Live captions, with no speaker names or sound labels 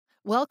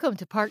Welcome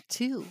to part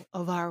 2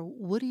 of our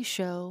Woody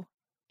Show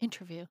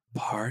interview.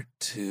 Part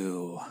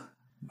 2.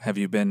 Have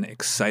you been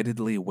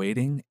excitedly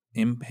waiting,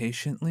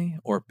 impatiently,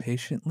 or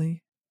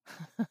patiently?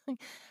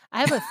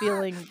 I have a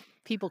feeling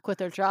people quit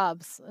their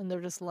jobs and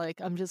they're just like,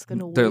 I'm just going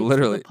to They're wait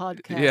literally, for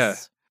the podcast. yeah.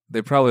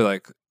 They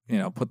probably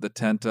put the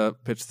tent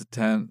up, pitched the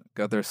tent,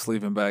 got their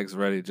sleeping bags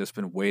ready, just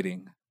been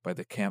waiting by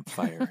the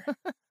campfire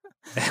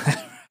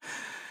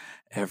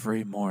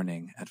every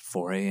morning at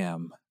 4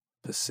 a.m.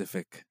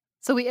 Pacific.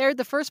 So we aired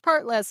the first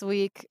part last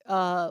week.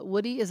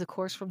 Woody is, of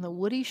course, from The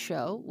Woody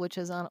Show, which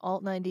is on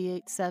Alt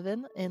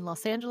 98.7 in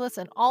Los Angeles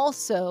and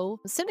also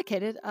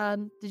syndicated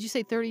on, did you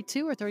say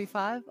 32 or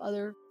 35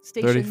 other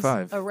stations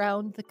 35.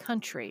 around the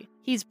country?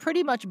 He's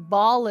pretty much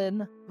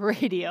ballin'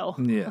 radio.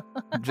 Yeah,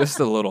 just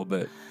a little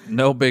bit.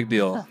 No big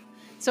deal.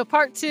 So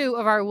part 2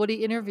 of our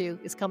Woody interview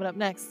is coming up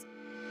next.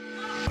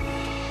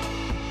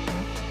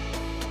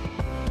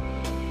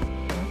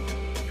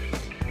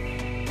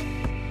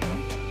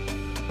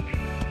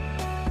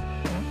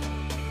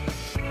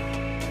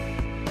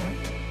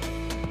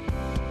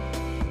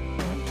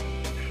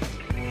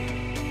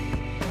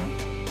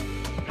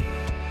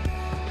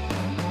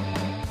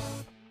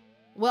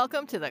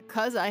 Welcome to the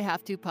 'Cause I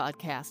Have To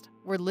podcast,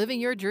 where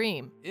living your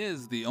dream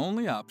is the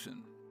only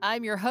option.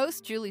 I'm your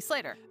host, Julie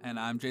Slater. And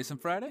I'm Jason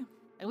Friday.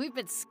 And we've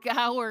been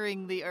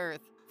scouring the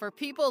earth for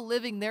people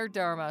living their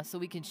Dharma so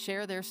we can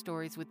share their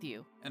stories with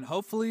you. And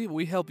hopefully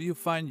we help you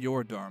find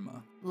your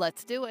Dharma.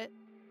 Let's do it.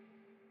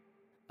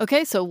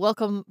 Okay, so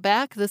welcome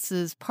back. This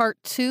is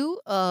part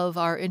 2 of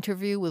our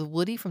interview with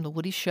Woody from The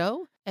Woody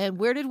Show. And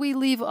where did we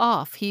leave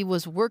off? He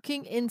was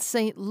working in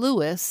St.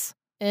 Louis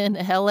and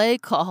LA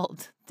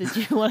called. Did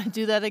you want to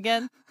do that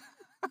again?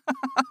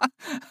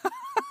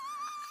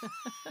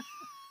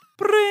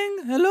 Bring,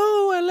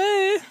 hello,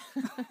 LA.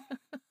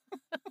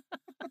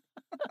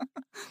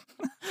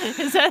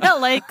 Is that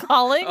LA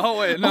calling? Oh,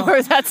 wait, no. Or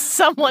is that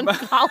someone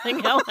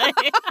calling LA?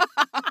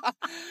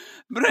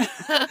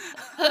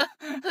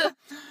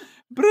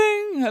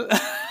 Bring.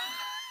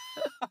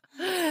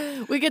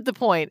 We get the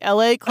point.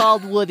 LA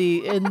called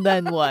Woody, and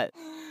then what?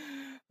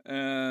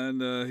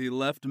 And he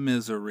left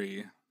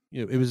misery.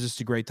 It was just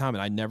a great time,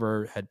 and I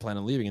never had planned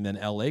on leaving. And then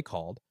LA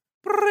called.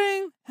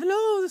 Bring,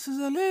 hello, this is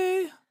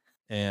LA.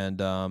 And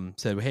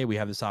said, hey, we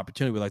have this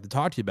opportunity. We'd like to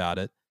talk to you about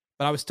it.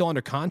 But I was still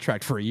under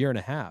contract for a year and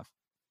a half.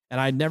 And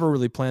I never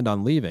really planned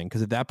on leaving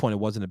because at that point, it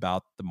wasn't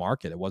about the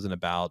market. It wasn't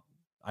about,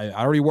 I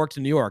already worked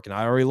in New York, and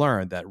I already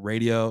learned that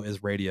radio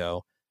is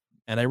radio.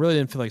 And I really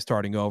didn't feel like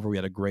starting over. We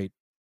had a great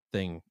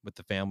thing with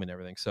the family and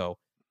everything. So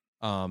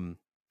I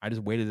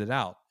just waited it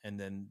out. And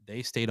then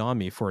they stayed on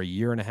me for a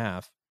year and a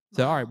half.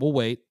 Said, all right, we'll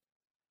wait.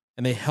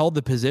 And they held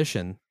the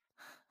position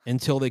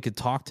until they could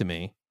talk to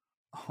me.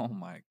 Oh,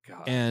 my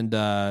God. And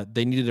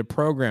they needed a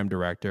program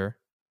director.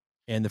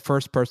 And the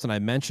first person I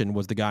mentioned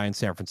was the guy in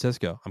San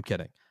Francisco. I'm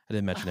kidding. I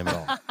didn't mention him at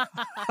all.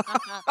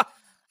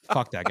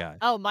 Fuck that guy.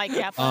 Oh, Mike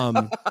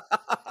Kaplan.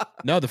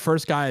 No, the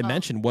first guy I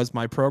mentioned was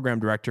my program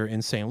director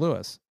in St.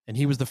 Louis. And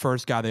he was the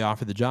first guy they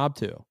offered the job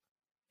to.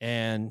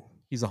 And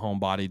he's a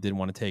homebody, didn't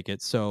want to take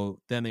it. So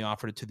then they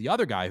offered it to the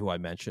other guy who I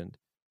mentioned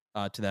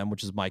to them,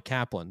 which is Mike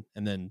Kaplan.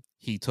 And then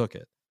he took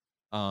it.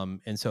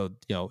 And so,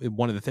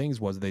 one of the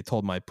things was they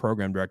told my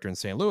program director in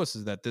St. Louis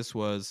is that this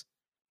was,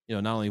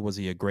 not only was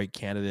he a great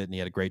candidate and he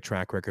had a great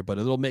track record, but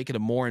it'll make it a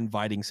more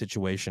inviting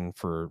situation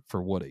for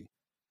Woody.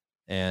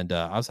 And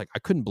I was like, I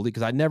couldn't believe,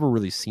 because I'd never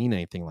really seen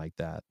anything like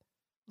that,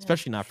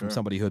 especially not from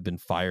somebody who had been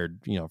fired,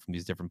 from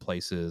these different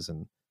places.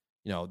 And,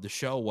 the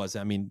show was,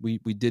 we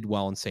did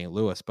well in St.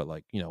 Louis, but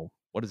like,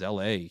 what is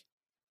LA?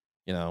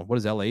 What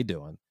is LA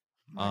doing?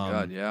 Oh my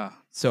God, yeah.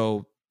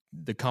 So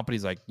the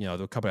company's like,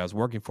 the company I was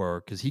working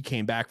for, because he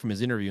came back from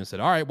his interview and said,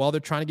 all right, well, they're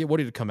trying to get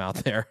Woody to come out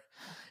there.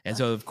 And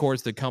so, of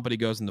course, the company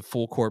goes into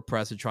full court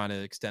press of trying to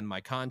extend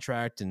my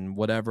contract and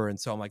whatever. And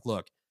so I'm like,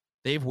 look,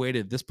 they've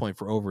waited at this point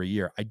for over a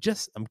year.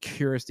 I'm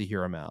curious to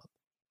hear him out.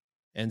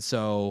 And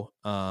so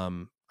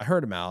I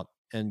heard him out,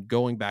 and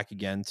going back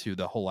again to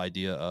the whole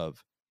idea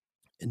of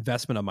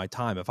investment of my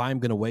time. If I'm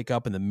going to wake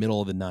up in the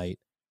middle of the night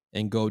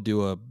and go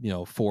do a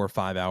 4 or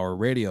 5 hour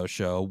radio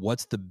show,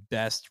 what's the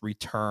best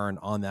return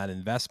on that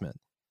investment?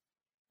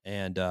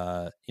 And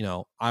I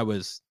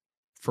was,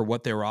 for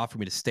what they were offering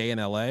me to stay in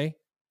LA,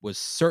 was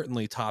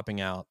certainly topping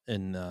out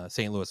in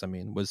St. Louis.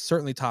 Was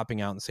certainly topping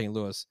out in St.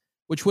 Louis,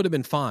 which would have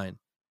been fine.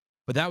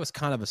 But that was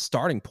kind of a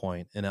starting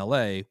point in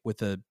LA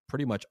with a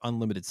pretty much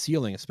unlimited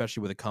ceiling,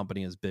 especially with a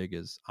company as big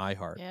as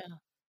iHeart. Yeah.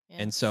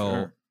 And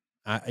so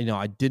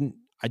I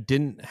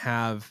didn't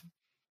have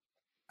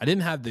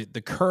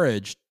the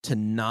courage to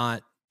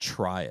not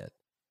try it,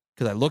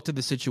 because I looked at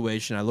the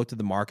situation, I looked at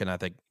the market, and I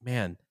think,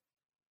 man,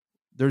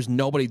 there's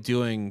nobody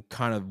doing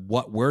kind of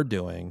what we're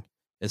doing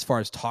as far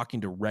as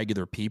talking to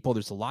regular people.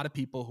 There's a lot of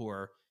people who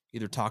are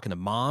either talking to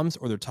moms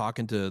or they're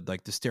talking to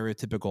like the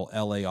stereotypical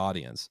LA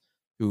audience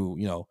who,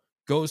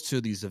 goes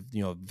to these,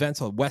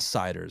 events on West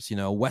Siders,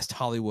 West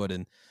Hollywood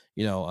and,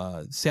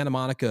 Santa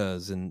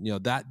Monica's and,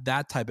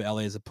 that type of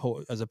LA as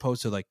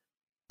opposed to like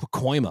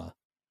Pacoima.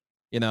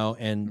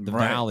 and the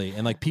Right. Valley,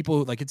 and like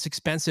people, like it's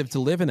expensive to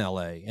live in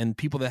LA, and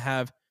people that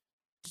have,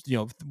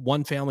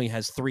 one family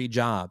has 3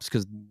 jobs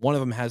because one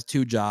of them has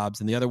 2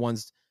 jobs and the other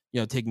one's,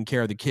 taking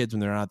care of the kids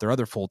when they're not at their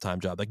other full-time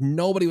job. Like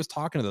nobody was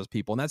talking to those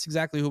people. And that's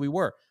exactly who we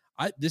were.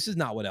 This is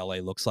not what LA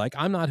looks like.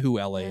 I'm not who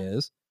LA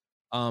is.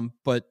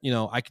 But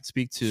I can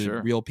speak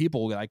to real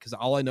people because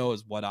all I know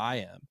is what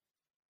I am.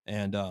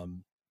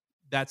 And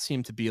that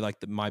seemed to be like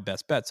my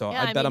best bet. So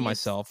I bet on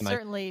myself. And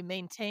certainly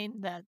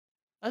maintained that.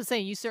 I was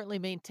saying you certainly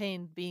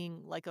maintained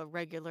being like a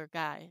regular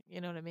guy. You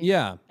know what I mean?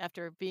 Yeah.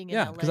 After being in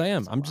LA because I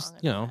am. so I'm just, long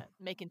and all that,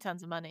 making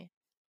tons of money.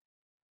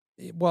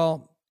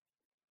 well,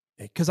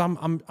 because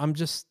I'm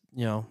just,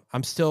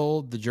 I'm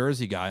still the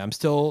Jersey guy.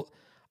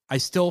 I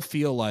still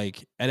feel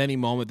like at any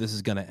moment this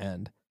is going to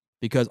end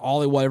because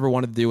all I ever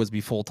wanted to do was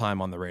be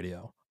full-time on the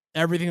radio.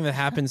 Everything that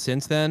happened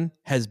since then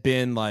has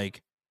been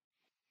like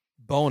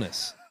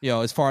bonus,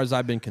 as far as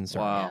I've been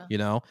concerned.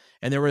 Wow.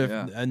 And there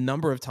were a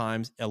number of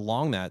times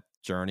along that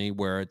journey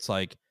where it's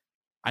like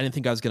I didn't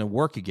think I was going to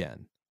work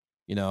again,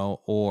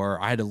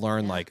 or I had to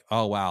learn like,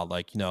 oh wow,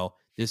 like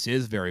this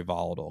is very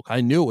volatile.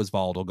 I knew it was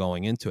volatile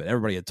going into it.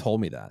 Everybody had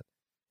told me that,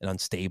 and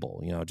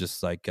unstable,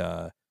 just like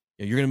you're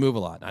going to move a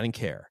lot. I didn't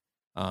care.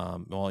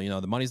 Well,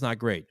 the money's not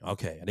great.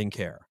 Okay, I didn't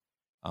care.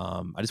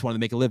 I just wanted to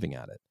make a living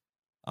at it.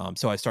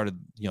 So I started,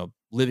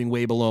 living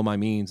way below my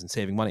means and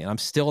saving money. And I'm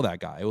still that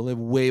guy. I will live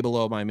way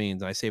below my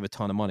means and I save a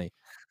ton of money.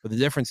 But the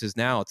difference is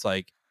now it's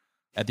like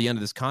at the end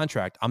of this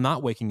contract, I'm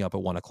not waking up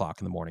at 1 o'clock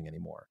in the morning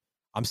anymore.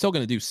 I'm still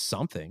going to do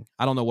something.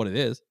 I don't know what it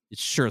is. It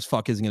sure as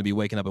fuck isn't going to be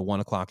waking up at 1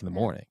 o'clock in the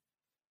morning.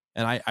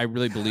 And I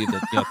really believe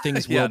that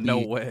things will be, no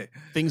way.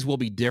 Things will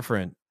be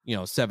different,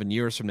 7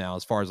 years from now,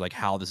 as far as like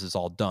how this is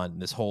all done.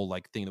 This whole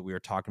like thing that we were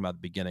talking about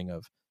at the beginning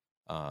of,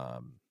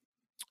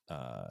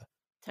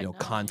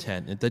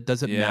 content. It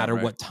doesn't matter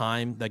what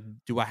time. Like,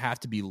 do I have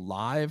to be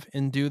live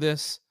and do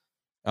this,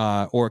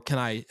 or can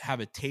I have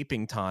a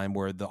taping time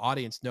where the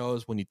audience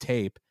knows when you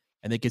tape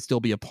and they can still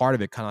be a part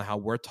of it, kind of how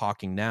we're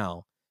talking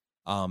now,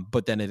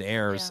 but then it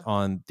airs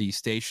on these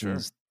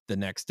stations the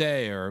next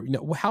day, or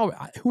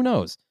who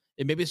knows?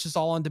 Maybe it's just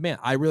all on demand.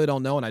 I really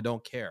don't know, and I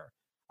don't care.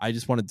 I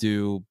just want to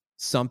do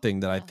something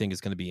that I think is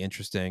going to be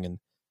interesting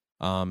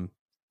and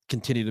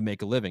continue to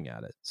make a living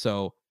at it.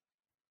 So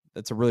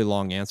that's a really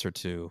long answer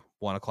to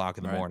 1 o'clock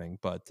in the morning,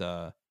 but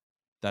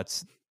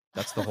that's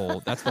the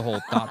whole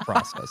thought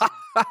process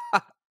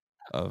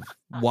of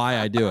why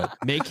I do it.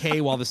 Make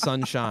hay while the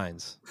sun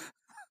shines.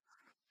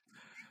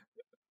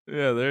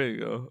 Yeah, there you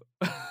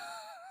go.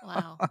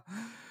 Wow.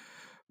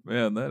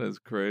 Man, that is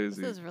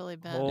crazy. This is really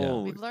bad.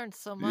 We've learned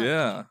so much.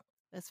 Yeah.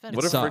 It's been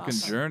what a freaking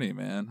awesome. journey,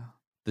 man.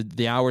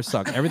 The hours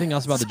suck. Everything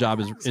else about the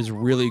job is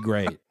really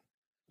great.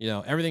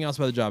 Everything else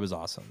about the job is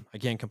awesome. I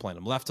can't complain.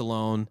 I'm left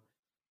alone.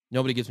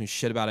 Nobody gives me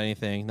shit about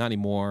anything. Not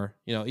anymore.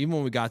 Even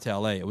when we got to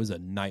LA, it was a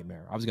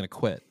nightmare. I was going to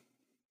quit.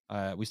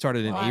 We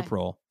started in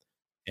April,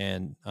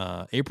 and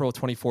April of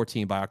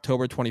 2014. By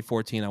October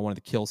 2014, I wanted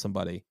to kill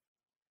somebody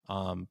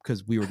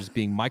because we were just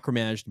being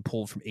micromanaged and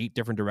pulled from 8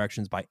 different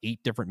directions by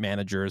 8 different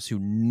managers who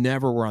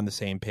never were on the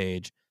same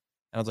page.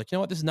 And I was like, you know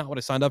what? This is not what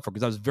I signed up for,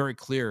 because I was very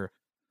clear.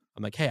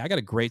 I'm like, hey, I got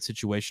a great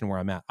situation where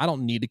I'm at. I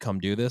don't need to come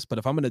do this, but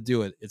if I'm going to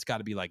do it, it's got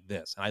to be like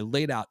this. And I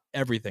laid out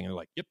everything, and they're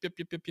like, yep,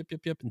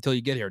 until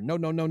you get here. No.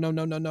 And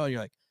you're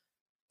like,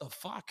 the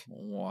fuck?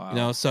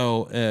 Wow.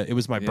 So it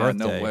was my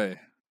birthday. No way. It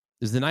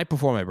was the night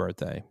before my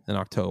birthday in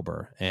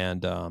October.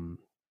 And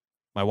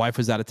my wife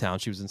was out of town.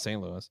 She was in St.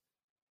 Louis.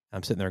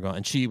 I'm sitting there going,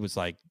 and she was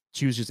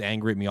just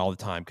angry at me all the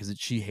time because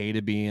she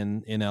hated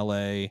being in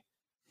LA.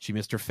 She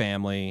missed her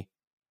family,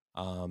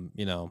 and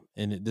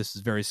this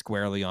is very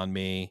squarely on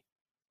me.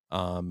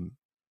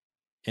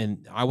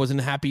 And I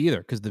wasn't happy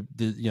either because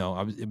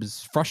it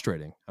was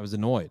frustrating. I was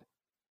annoyed.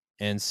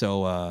 And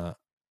so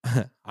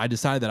I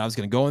decided that I was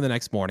going to go in the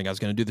next morning. I was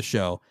going to do the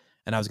show,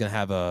 and I was going to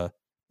have a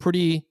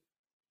pretty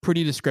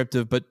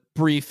descriptive but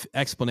brief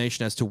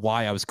explanation as to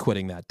why I was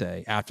quitting that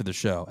day after the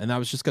show. And I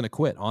was just going to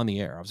quit on the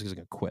air. I was just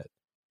going to quit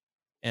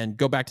and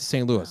go back to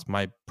St. Louis. Wow.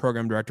 My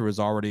program director was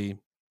already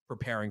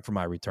preparing for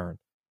my return.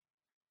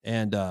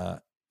 And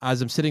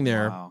as I'm sitting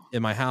there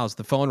in my house,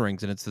 the phone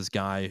rings, and it's this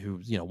guy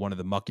who's, one of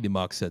the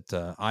muckety-mucks at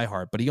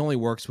iHeart, but he only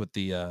works with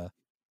the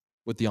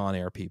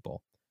on-air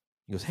people.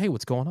 He goes, hey,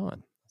 what's going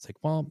on? It's like,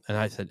 well, and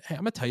I said, hey,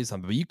 I'm going to tell you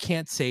something, but you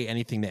can't say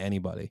anything to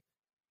anybody.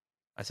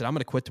 I said, I'm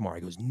going to quit tomorrow.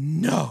 He goes,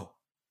 no,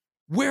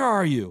 where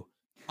are you?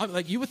 I'm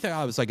like, you would think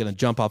I was like going to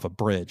jump off a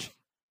bridge.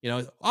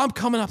 I'm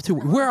coming up to,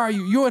 where are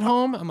you? You at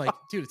home? I'm like,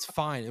 dude, it's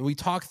fine. And we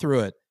talked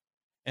through it.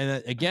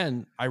 And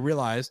again, I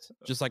realized,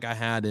 just like I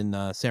had in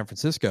San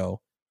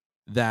Francisco,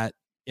 that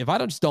if I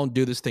just don't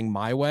do this thing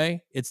my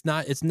way, it's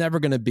never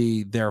going to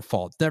be their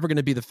fault. It's never going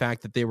to be the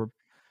fact that they were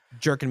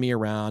jerking me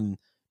around and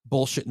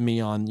bullshitting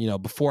me on,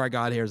 before I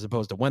got here as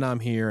opposed to when I'm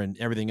here and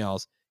everything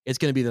else. It's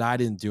going to be that I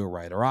didn't do it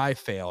right, or I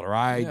failed, or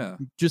I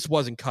just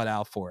wasn't cut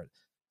out for it.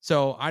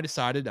 So I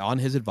decided on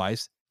his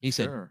advice, he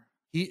said, and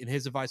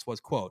his advice was,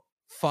 quote,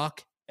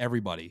 fuck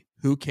everybody.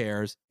 Who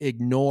cares?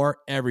 Ignore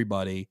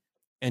everybody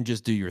and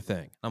just do your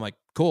thing. I'm like,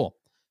 cool.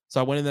 So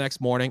I went in the next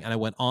morning and I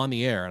went on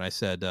the air and I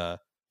said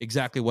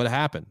exactly what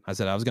happened. I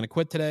said I was going to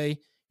quit today.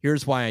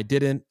 Here's why I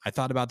didn't. I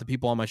thought about the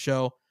people on my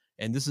show,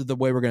 and this is the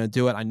way we're going to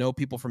do it. I know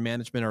people from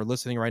management are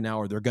listening right now,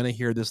 or they're going to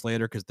hear this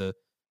later because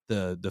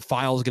the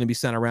file is going to be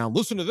sent around.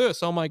 Listen to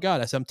this. Oh my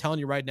God. I said, I'm telling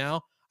you right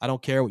now, I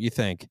don't care what you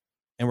think.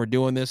 And we're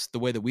doing this the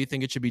way that we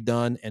think it should be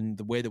done and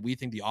the way that we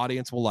think the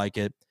audience will like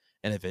it.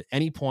 And if at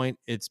any point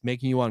it's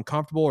making you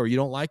uncomfortable or you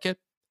don't like it,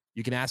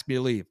 you can ask me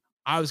to leave.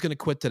 I was going to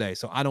quit today,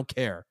 so I don't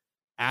care.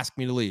 Ask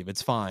me to leave.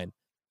 It's fine.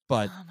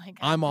 But Oh my God,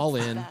 I'm all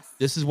that's the in. best.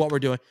 This is what we're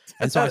doing.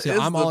 And so I That said, is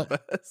I'm the all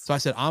best. So I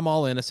said, I'm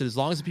all in. I said, as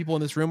long as the people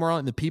in this room are on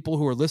and the people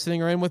who are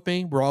listening are in with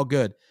me, we're all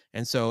good.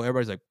 And so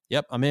everybody's like,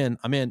 yep, I'm in.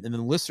 And then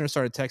the listeners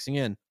started texting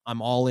in,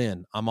 I'm all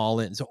in.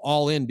 So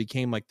all in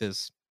became like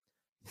this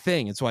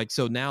thing. It's like,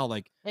 so now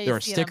like Yeah, you there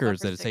are see it on stickers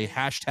bumper that say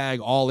stickers. hashtag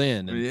all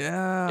in. And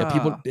Yeah.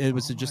 people, it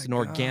was Oh just my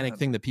an organic God.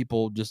 thing that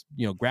people just,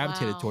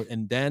 gravitated Wow. toward.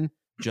 And then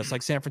just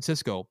like San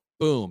Francisco,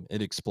 boom,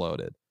 it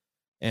exploded.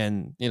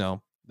 And,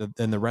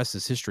 then the rest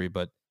is history.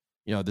 But,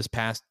 this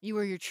past You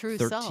were your true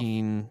self.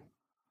 13,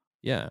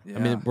 yeah. I Yeah.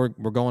 mean, we're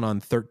going on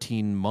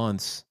 13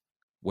 months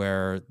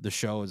where the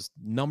show is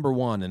number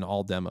one in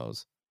all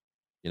demos,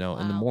 in the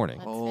Wow, morning,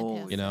 that's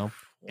Oh, fantastic.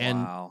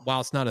 and wow. while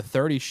it's not a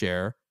 30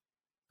 share,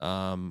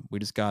 we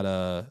just got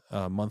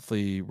a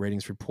monthly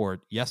ratings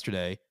report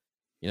yesterday,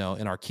 in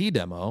our key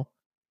demo,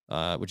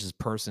 which is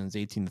persons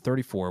 18 to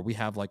 34, we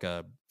have like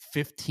a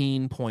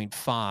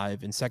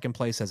 15.5 in second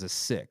place as a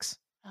 6.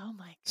 Oh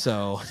my God.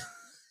 So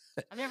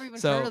I've never even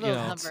so, heard of those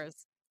numbers.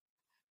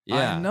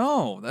 yeah. I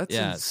know. That's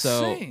Yeah,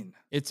 so insane.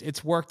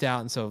 it's worked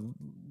out. And so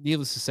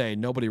needless to say,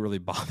 nobody really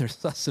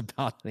bothers us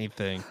about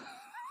anything.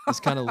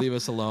 Just kind of leave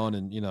us alone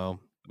and,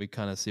 we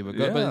kind of see what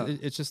goes. But Yeah.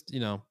 it's just,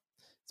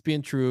 it's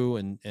being true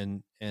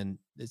and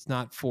it's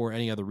not for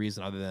any other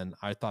reason other than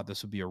I thought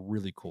this would be a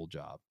really cool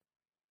job.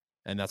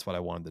 And that's what I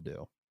wanted to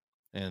do.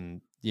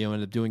 And you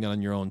end up doing it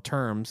on your own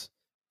terms.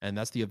 And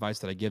that's the advice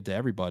that I give to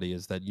everybody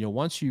is that,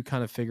 once you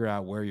kind of figure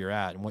out where you're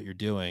at and what you're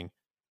doing,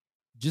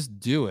 just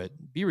do it.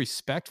 Be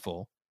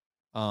respectful.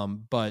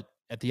 But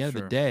at the end of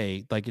Sure. the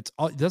day, like it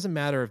doesn't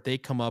matter if they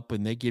come up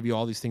and they give you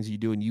all these things you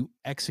do and you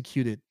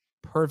execute it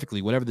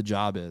perfectly, whatever the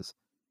job is.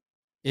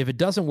 If it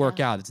doesn't work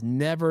out, it's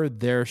never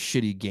their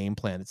shitty game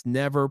plan. It's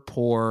never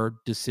poor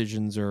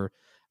decisions or,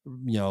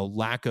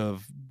 lack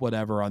of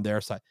whatever on their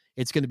side.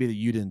 It's going to be that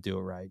you didn't do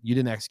it right. You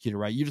didn't execute it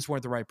right. You just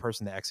weren't the right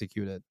person to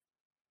execute it.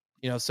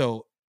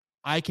 So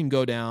I can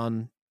go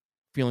down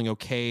feeling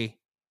okay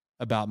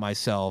about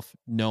myself,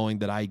 knowing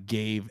that I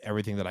gave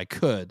everything that I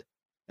could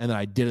and that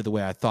I did it the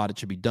way I thought it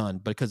should be done.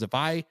 Because if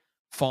I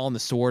fall on the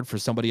sword for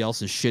somebody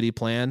else's shitty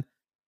plan,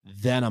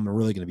 then I'm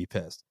really going to be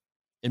pissed.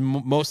 And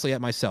mostly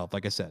at myself,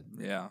 like I said.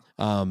 Yeah.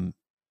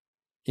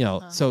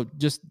 So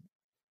just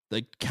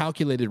like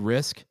calculated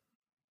risk,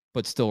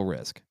 but still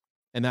risk.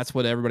 And that's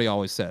what everybody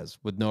always says.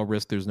 With no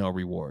risk, there's no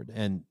reward.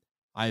 And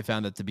I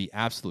found that to be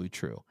absolutely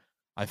true.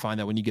 I find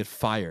that when you get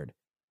fired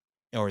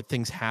or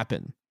things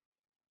happen,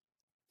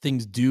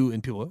 things do,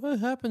 and people, it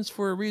happens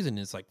for a reason.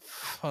 It's like,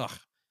 fuck,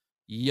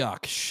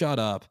 yuck, shut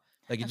up.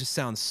 Like it just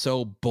sounds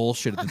so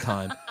bullshit at the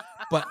time.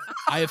 But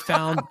I have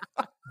found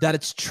that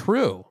it's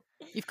true.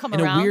 You've come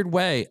in around. a weird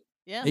way.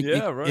 Yeah.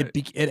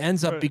 It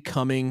ends up Right.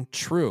 becoming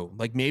true.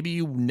 Like maybe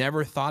you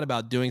never thought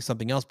about doing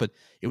something else, but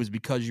it was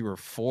because you were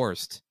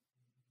forced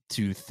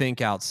to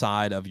think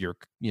outside of your,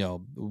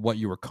 what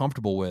you were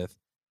comfortable with,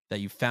 that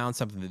you found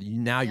something that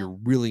you're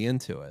really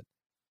into it,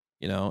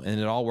 and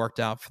it all worked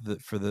out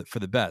for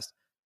the best.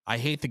 I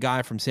hate the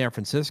guy from San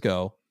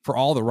Francisco for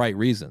all the right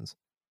reasons.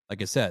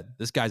 Like I said,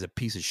 this guy's a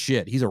piece of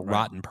shit. He's a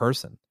rotten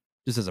person,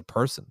 just as a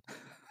person.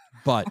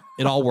 But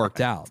it all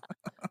worked out.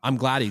 I'm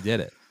glad he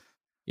did it.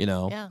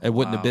 It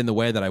wouldn't have been the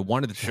way that I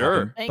wanted it to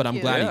happen, Thank but I'm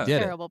you. glad he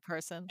did it. Terrible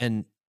person.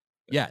 And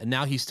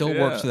now he still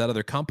works for that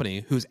other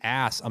company whose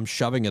ass I'm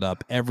shoving it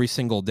up every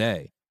single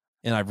day,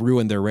 and I've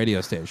ruined their radio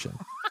station.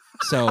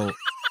 So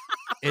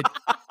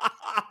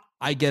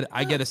I get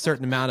a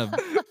certain amount of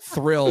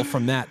thrill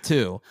from that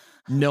too,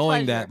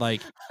 knowing Pleasure. that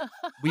like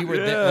we were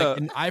there. Like,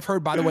 and I've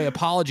heard, by the way,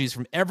 apologies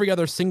from every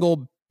other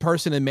single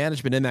person in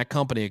management in that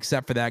company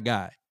except for that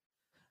guy.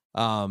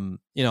 And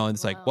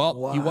it's like,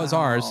 well, he was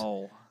ours.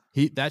 Wow.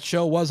 That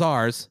show was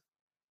ours.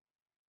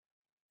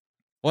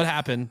 What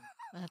happened?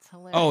 That's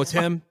hilarious. Oh, it's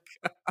him.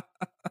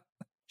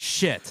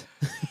 Shit.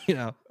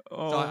 So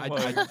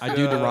I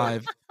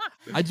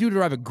do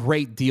derive a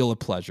great deal of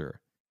pleasure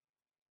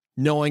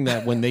knowing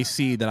that when they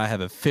see that I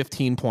have a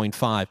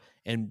 15.5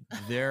 and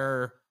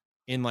they're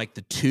in like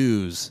the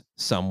 2s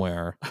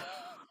somewhere,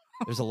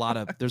 there's a lot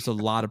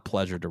of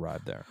pleasure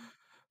derived there.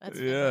 That's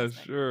Yeah,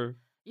 fantastic. sure.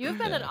 You've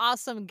been an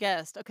awesome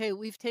guest. Okay,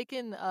 we've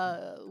gone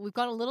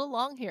a little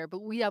long here, but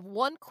we have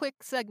one quick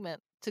segment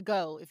to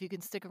go if you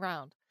can stick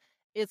around.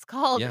 It's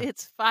called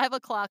It's 5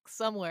 o'clock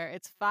somewhere.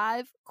 It's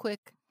 5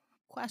 quick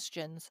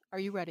questions. Are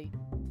you ready?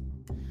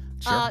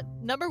 Sure.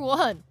 Number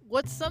 1,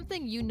 what's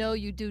something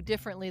you do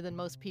differently than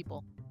most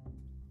people?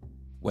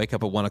 Wake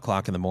up at 1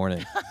 o'clock in the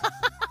morning.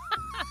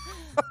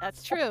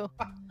 That's true.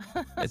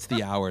 It's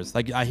the hours.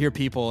 Like I hear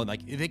people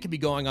like they could be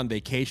going on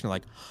vacation.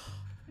 Like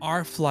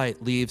our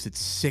flight leaves at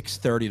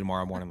 6:30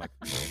 tomorrow morning. I'm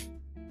like,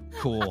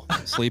 cool,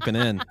 sleeping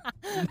in.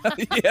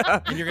 Yeah.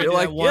 And you're gonna do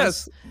like, that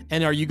once?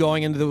 And are you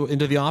going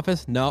into the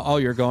office? No. Oh,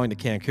 you're going to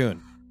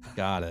Cancun.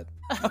 Got it.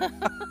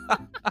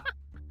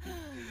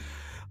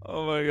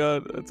 Oh my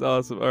God, that's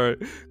awesome. All right,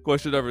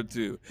 question number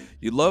 2.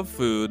 You love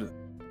food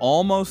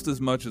almost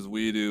as much as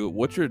we do.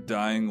 What's your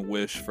dying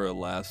wish for a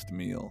last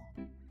meal?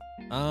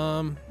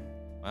 Wow.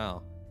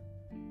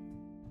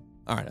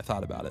 All right, I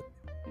thought about it.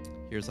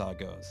 Here's how it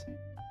goes.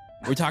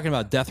 Are we talking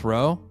about death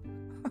row?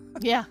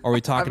 Yeah. Or are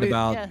we talking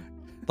about Yeah.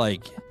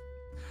 like,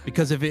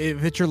 because if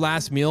it's your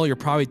last meal, you're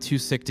probably too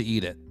sick to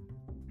eat it.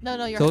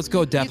 No, you're. So let's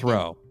go you death can-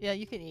 row. Yeah,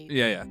 you can eat.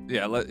 Yeah.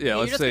 you're Let's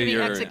just say gonna be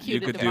you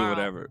executed could tomorrow. do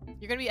whatever.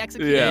 You're gonna be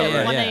executed Yeah, at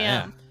right. 1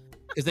 Yeah. a.m.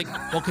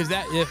 Because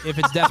that if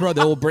it's death row,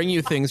 they will bring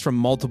you things from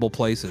multiple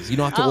places. You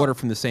don't have to Oh. order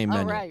from the same Oh,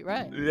 menu.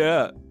 right.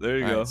 Yeah, there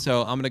you All go. right,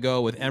 so I'm gonna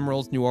go with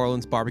Emerald's New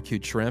Orleans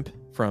barbecued shrimp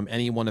from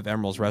any one of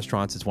Emerald's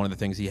restaurants. It's one of the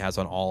things he has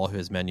on all of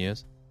his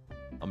menus.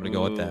 I'm gonna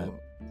go with that.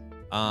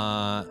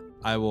 Ooh.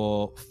 I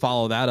will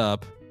follow that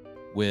up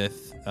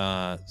with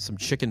some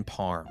chicken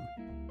parm.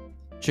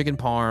 Chicken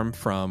parm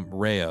from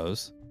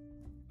Rayo's.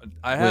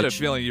 I had which- a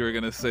feeling you were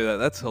gonna say that.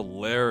 That's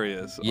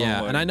hilarious. Yeah,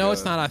 Oh my and I know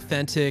it's God. not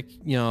authentic.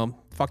 You know,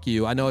 fuck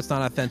you. I know it's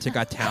not authentic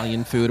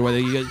Italian food. Where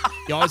you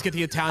always get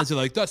the Italians who are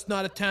like, that's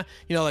not Italian.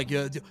 You know, like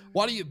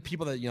why do you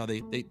people that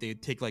they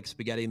take like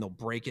spaghetti and they'll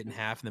break it in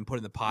half and then put it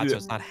in the pot so Yeah.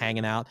 it's not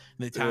hanging out.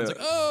 And the Italians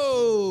Yeah. like,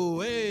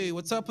 oh, hey,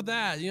 what's up with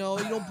that? You know,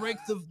 you don't break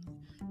the.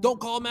 Don't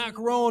call it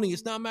macaroni.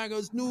 It's not macaroni.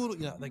 It's noodle.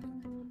 You know, like.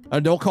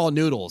 Don't call it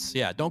noodles.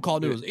 Yeah, don't call it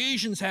noodles.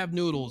 Asians have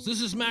noodles.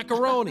 This is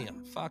macaroni.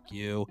 Fuck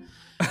you.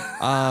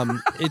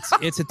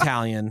 It's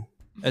Italian.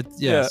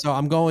 Yeah. So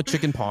I'm going with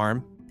chicken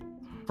parm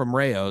from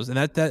Rayo's, and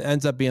that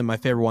ends up being my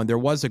favorite one. There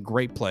was a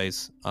great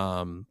place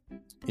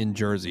in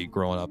Jersey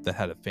growing up that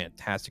had a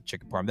fantastic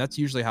chicken parm. That's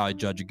usually how I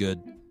judge a good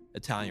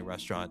Italian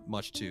restaurant,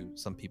 much to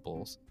some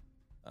people's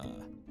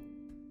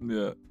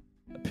Yeah.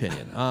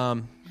 opinion.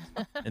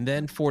 And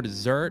then for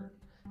dessert,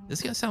 this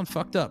is gonna sound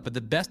fucked up, but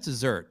the best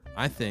dessert,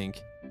 I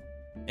think,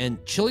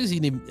 and Chili's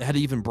had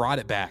even brought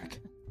it back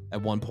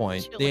at one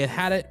point. They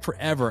had it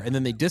forever, and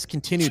then they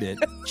discontinued it.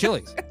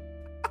 Chili's.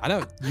 I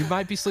know you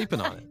might be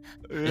sleeping on it.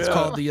 It's Yeah.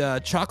 called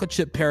the chocolate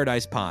chip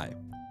paradise pie.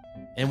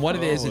 And what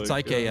it is, Oh it's my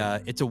like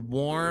God. it's a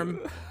warm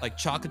like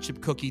chocolate chip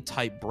cookie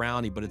type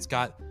brownie, but it's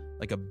got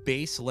like a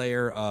base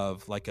layer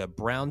of like a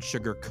brown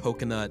sugar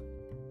coconut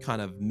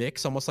kind of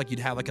mix, almost like you'd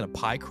have like in a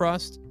pie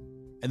crust.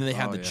 And then they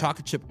have Oh, the yeah.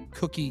 chocolate chip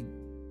cookie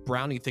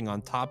brownie thing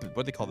on top. What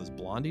do they call this?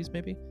 Blondies,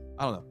 maybe?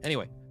 I don't know.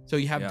 Anyway, so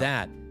you have Yeah.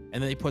 that, and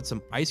then they put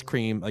some ice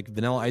cream, like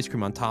vanilla ice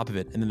cream, on top of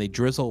it, and then they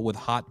drizzle with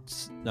hot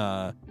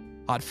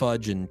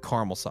fudge and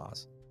caramel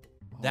sauce.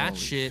 That Holy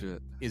shit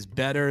is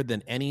better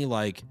than any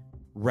like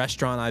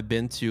restaurant I've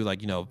been to,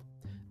 like, you know,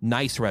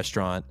 nice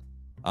restaurant.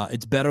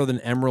 It's better than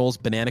Emerald's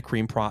banana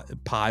cream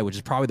pie, which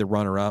is probably the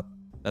runner-up.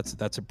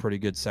 That's a pretty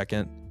good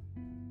second.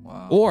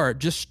 Wow. Or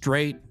just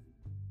straight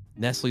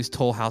Nestle's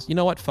Toll House. You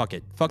know what? Fuck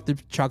it. Fuck the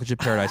chocolate chip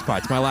paradise pie.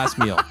 It's my last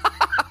meal.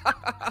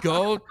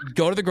 Go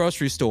to the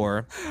grocery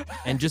store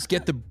and just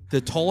get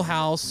the Toll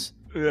House.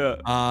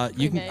 Yeah.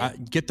 You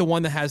can get the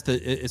one that has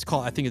it's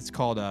called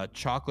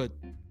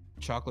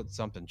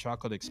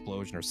chocolate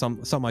explosion or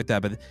something like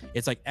that. But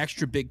it's like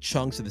extra big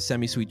chunks of the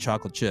semi-sweet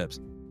chocolate chips.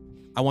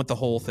 I want the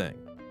whole thing,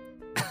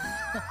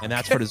 and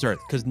that's for dessert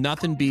because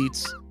nothing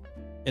beats.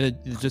 And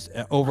it just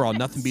overall,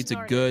 nothing beats a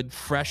Snorting. good,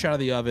 fresh out of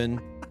the oven,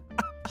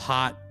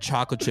 hot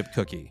chocolate chip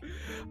cookie.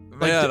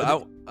 Man, I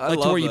Like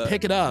love to where you that.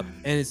 pick it up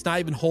and it's not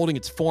even holding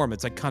its form.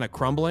 It's like kind of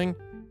crumbling.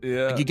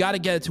 Yeah. Like you got to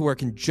get it to where it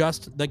can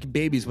just like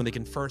babies when they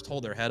can first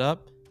hold their head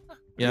up.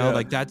 You know,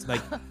 Yeah.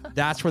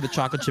 that's where the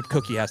chocolate chip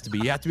cookie has to be.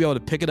 You have to be able to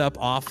pick it up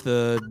off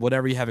the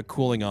whatever you have it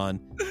cooling on,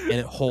 and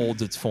it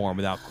holds its form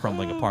without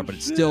crumbling apart. But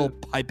it's still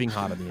piping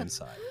hot on the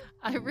inside.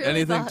 I really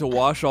Anything thought- to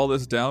wash all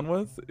this down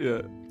with?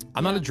 Yeah.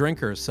 I'm not a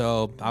drinker,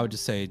 so I would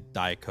just say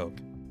Diet Coke.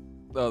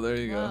 Oh, there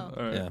you go. Wow.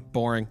 All right. Yeah,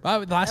 boring.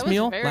 Last was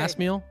meal. very- Last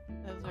meal.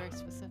 That was very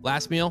specific.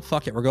 Last meal.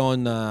 Fuck it. We're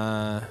going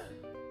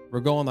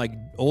like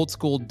old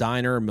school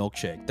diner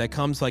milkshake that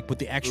comes like with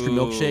the extra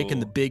milkshake in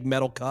the Ooh. big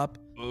metal cup,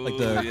 like Ooh,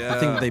 the thing yeah.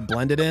 that they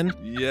blend it in.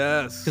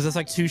 Yes. Because it's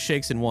like 2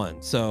 shakes in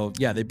one. So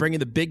yeah, they bring you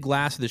the big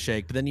glass of the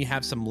shake, but then you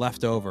have some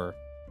left over.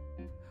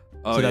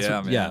 Oh so that's yeah,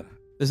 what- man. yeah.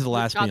 This is the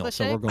last meal, Chocolate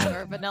so we're shake going.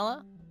 or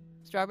vanilla,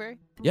 strawberry.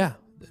 Yeah,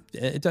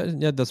 it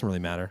doesn't really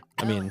matter.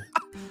 I mean,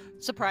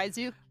 Surprise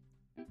you.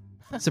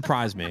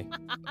 surprise me.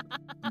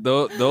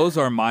 Those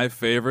are my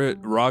favorite.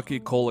 Rocky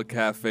Cola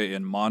Cafe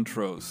in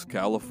Montrose,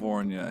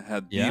 California,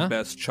 had Yeah? the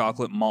best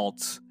chocolate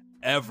malts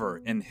ever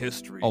in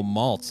history. Oh,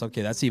 malts.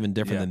 Okay, that's even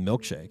different Yeah. than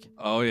milkshake.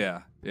 Oh,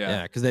 yeah,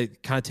 Yeah, because they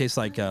kind of taste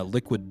like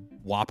liquid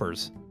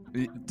Whoppers.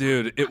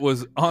 Dude, it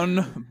was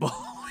unbelievable.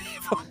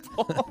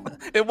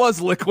 It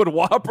was liquid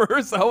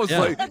Whoppers. I was Yeah.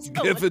 like, That's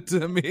give it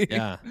to me.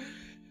 Yeah.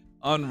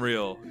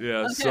 Unreal.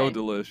 Yeah, so Okay.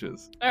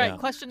 delicious. All right, Yeah.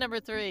 question number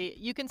 3.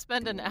 You can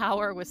spend an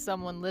hour with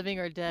someone living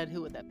or dead.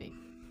 Who would that be?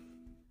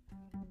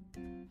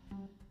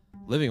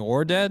 Living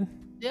or dead?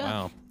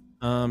 Yeah.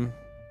 Wow.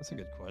 That's a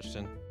good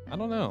question. I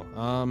don't know.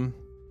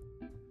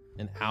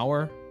 An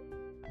hour?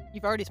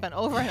 You've already spent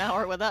over an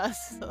hour with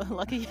us. So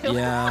lucky you.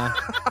 Yeah.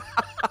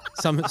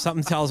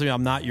 Something tells me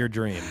I'm not your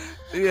dream.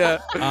 Yeah.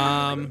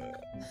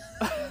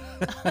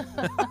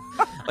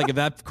 Like if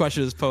that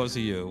question is posed to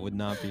you, it would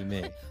not be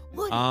me.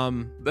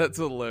 That's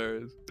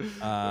hilarious.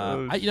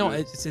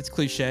 It's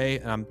cliche,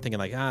 and I'm thinking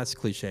like, it's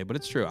cliche, but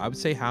it's true. I would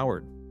say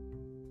Howard.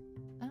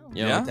 Oh.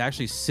 You know, Yeah? like, to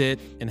actually sit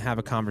and have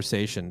a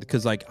conversation,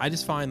 because like I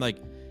just find like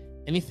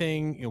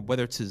anything, you know,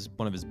 whether it's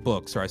one of his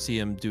books or I see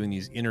him doing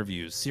these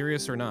interviews,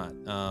 serious or not.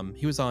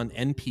 He was on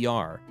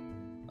NPR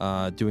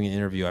doing an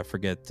interview. I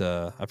forget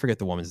the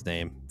woman's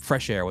name.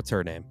 Fresh Air. What's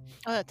her name?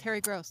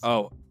 Terry Gross.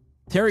 Oh,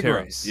 Terry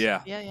Gross.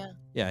 Yeah.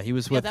 Yeah. He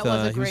was with that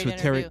was a he was great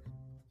with Terry. interview.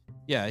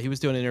 Yeah, he was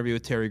doing an interview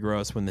with Terry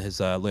Gross when his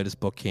latest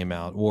book came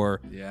out,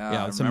 or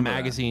Yeah. I some remember that.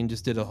 magazine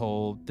just did a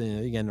whole thing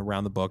again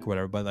around the book or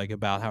whatever, but like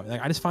about how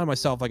like, I just find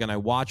myself like, and I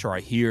watch or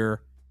I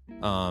hear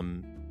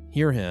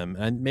him,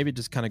 and maybe it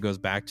just kind of goes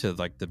back to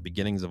like the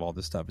beginnings of all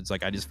this stuff. It's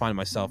like I just find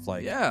myself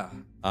like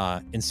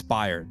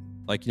inspired,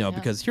 like, you know,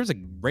 because here's a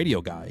radio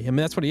guy. I mean,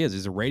 that's what he is.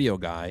 He's a radio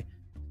guy,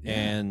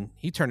 and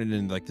he turned it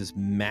into like this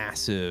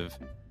massive,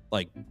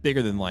 like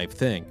bigger than life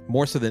thing,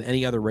 more so than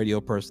any other radio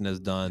person has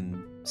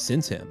done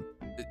since him.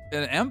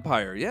 An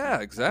empire. Yeah,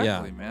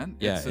 exactly, man.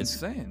 Yeah, It's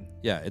insane.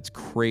 Yeah, it's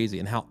crazy,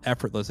 and how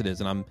effortless it is.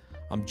 And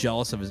I'm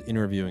jealous of his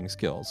interviewing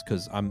skills,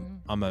 because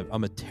I'm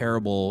a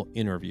terrible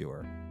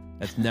interviewer.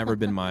 That's never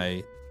been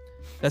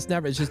that's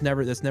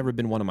never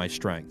been one of my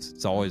strengths.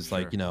 It's always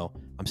like, you know,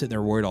 I'm sitting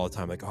there worried all the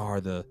time, like,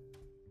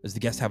 is the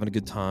guest having a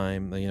good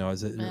time? You know,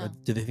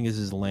 do they think this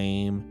is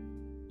lame?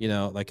 You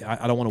know, like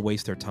I don't want to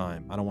waste their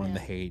time. I don't want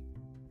them to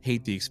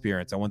hate the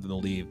experience. I want them to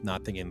leave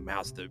not thinking, wow,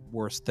 it's the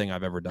worst thing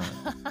I've ever done.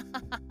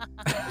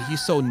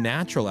 He's so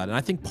natural at it. And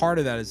I think part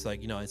of that is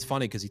like, you know, it's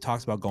funny because he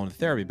talks about going to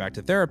therapy, back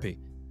to therapy.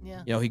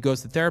 Yeah. You know, he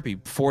goes to therapy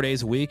 4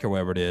 days a week or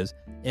whatever it is.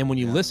 And when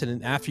you listen,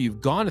 and after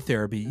you've gone to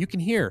therapy, you can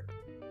hear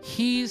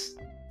he's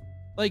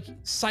like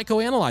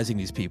psychoanalyzing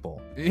these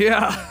people.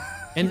 Yeah.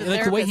 And He's a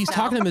like the way he's therapist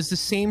talking to now. them is the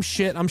same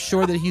shit I'm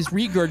sure that he's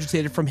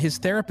regurgitated from his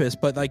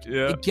therapist, but like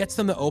it gets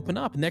them to open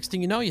up. Next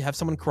thing you know, you have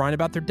someone crying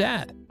about their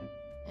dad.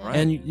 Right.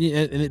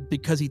 And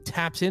because he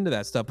taps into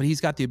that stuff, but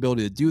he's got the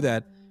ability to do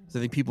that. So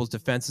I think people's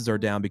defenses are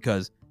down,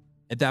 because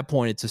at that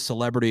point it's a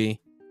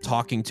celebrity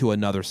talking to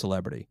another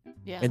celebrity.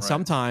 Yeah. And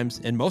sometimes,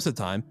 and most of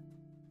the time,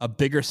 a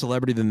bigger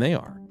celebrity than they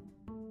are.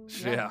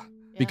 Yeah.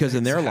 Because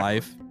in their Exactly.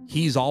 life,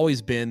 he's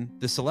always been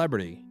the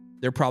celebrity.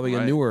 They're probably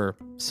a newer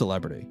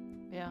celebrity.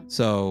 Yeah.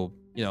 So,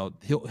 you know,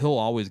 he'll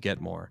always get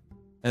more.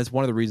 And it's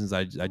one of the reasons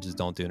I just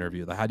don't do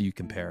interviews. Like, how do you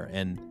compare?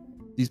 And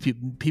these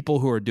people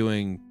who are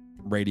doing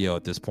radio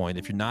at this point,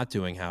 if you're not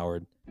doing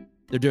Howard,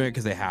 they're doing it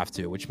because they have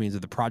to, which means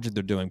that the project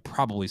they're doing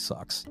probably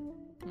sucks.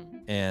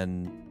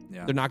 And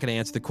they're not going to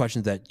answer the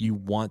questions that you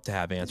want to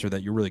have answered,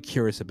 that you're really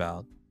curious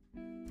about.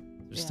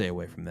 Just stay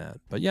away from that.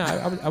 But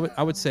yeah,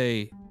 I would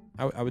say,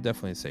 I would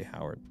definitely say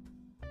Howard.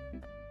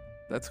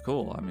 That's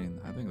cool. I mean,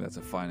 I think that's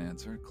a fine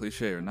answer.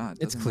 Cliche or not.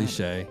 It's doesn't matter.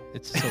 cliche.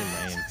 It's so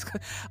lame.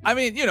 I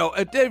mean, you know,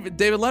 David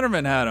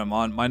Letterman had him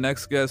on My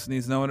Next Guest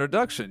Needs No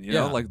Introduction. You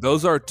know, Yeah. like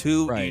those are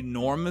two Right.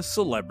 enormous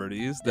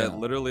celebrities that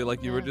literally,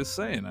 like you were just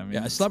saying. I mean,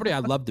 Yeah, a celebrity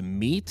I'd love to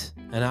meet,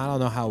 and I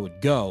don't know how it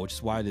would go, which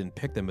is why I didn't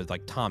pick them, is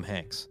like Tom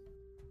Hanks.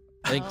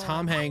 I think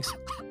Tom Hanks,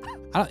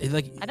 I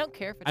don't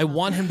care for I Tom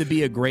want him to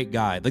be a great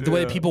guy. Like the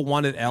way that Yeah. people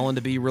wanted Ellen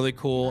to be really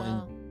cool,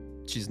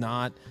 and she's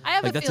not. I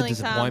have like, a that's feeling a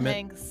Tom disappointment.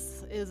 Hanks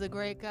is a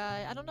great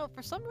guy. I don't know.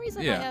 For some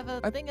reason, I Yeah. have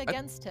a thing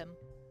against him.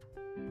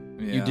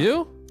 You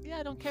do? Yeah,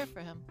 I don't care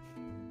for him.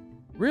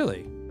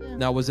 Really? Yeah.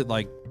 Now, was it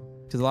like,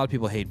 because a lot of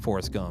people hate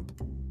Forrest Gump.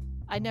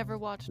 I never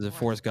watched Was it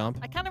Forrest Gump?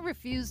 I kind of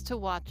refused to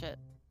watch it.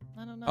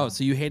 I don't know. Oh,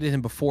 so you hated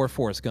him before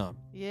Forrest Gump?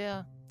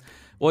 Yeah.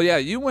 Well, yeah,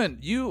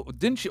 didn't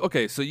you?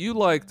 Okay, so you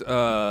liked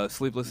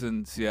Sleepless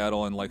in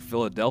Seattle and like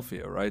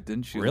Philadelphia, right?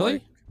 Didn't you? Really?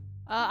 like-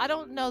 I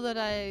don't know that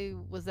I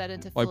was that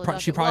into Well, Philadelphia.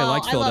 she probably Well,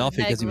 liked I love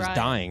Philadelphia Meg because he was Ryan.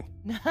 dying.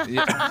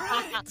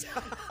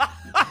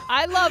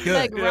 I love Good.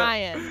 Meg Yeah.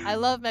 Ryan. I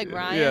love Meg Yeah.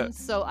 Ryan,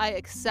 so I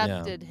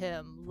accepted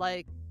him.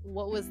 Like,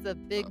 what was the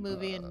big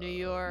movie in New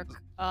York?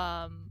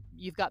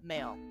 You've Got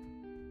Mail.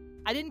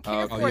 I didn't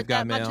care Okay. for You've it Got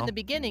that much Mail. in the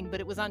beginning, but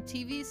it was on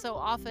TV so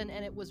often,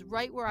 and it was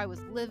right where I was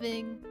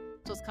living.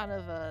 So it's kind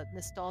of a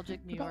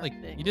nostalgic New York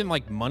Like, thing. you didn't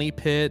like Money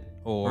Pit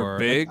or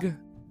Big?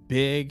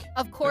 Big.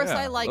 Of course, Yeah,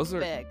 I liked those are-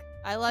 Big.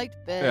 I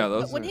liked Big. Yeah,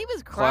 but those when are he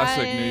was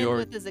classic crying New York-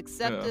 with his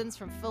acceptance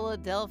from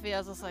Philadelphia, I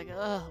was just like,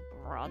 oh,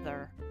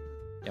 brother.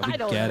 Yeah, we I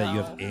don't get it. You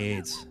know. have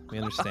AIDS. We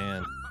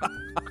understand.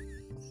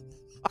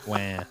 Wah.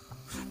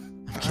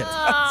 I'm kidding.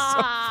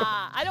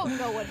 I don't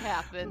know what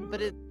happened,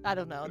 but I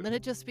don't know. And then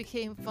it just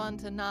became fun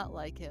to not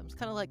like him. It's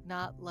kind of like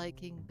not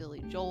liking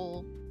Billy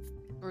Joel,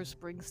 Bruce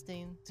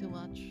Springsteen too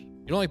much.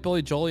 You don't like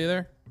Billy Joel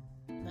either?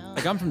 No.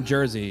 Like, I'm from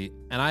Jersey,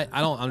 and I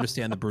don't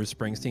understand the Bruce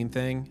Springsteen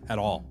thing at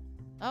all.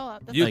 Oh,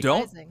 that's You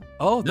don't? surprising.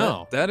 Oh,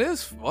 No. that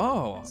is.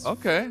 Oh,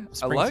 okay.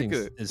 I like Springsteen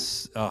it.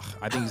 Is, I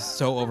think he's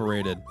so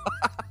overrated.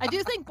 I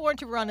do think Born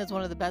to Run is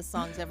one of the best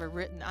songs ever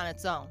written on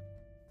its own.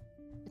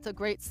 It's a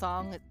great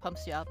song. It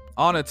pumps you up.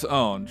 On its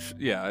own, I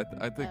think Yeah. it's.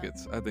 I think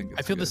it's.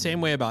 I feel the good.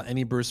 same way about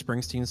any Bruce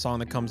Springsteen song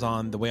that comes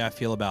on. The way I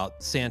feel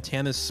about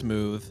Santana's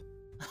 "Smooth"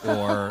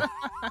 or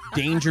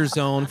 "Danger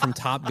Zone" from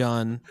Top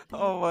Gun,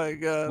 Oh my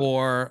god.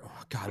 or oh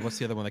God, what's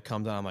the other one that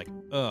comes on? I'm like,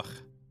 ugh,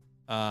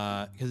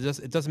 because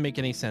it doesn't make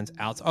any sense.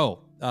 "Eye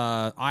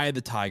of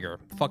the Tiger."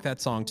 Fuck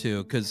that song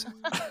too, because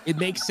it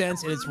makes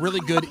sense and it's really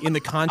good in the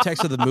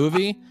context of the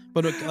movie.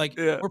 But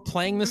Yeah. we're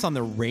playing this on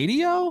the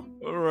radio.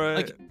 Right.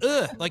 Like,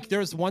 ugh. Like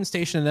there's one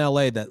station in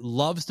LA that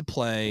loves to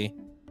play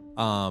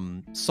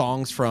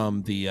songs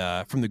from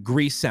the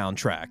Grease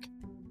soundtrack.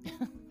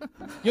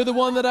 You're the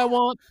one that I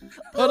want.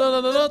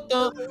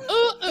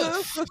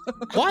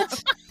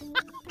 What?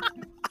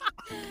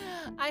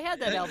 I had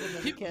that album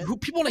as a kid. Who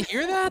people want to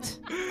hear that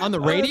on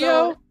the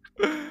radio?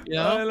 I You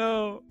know?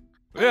 know.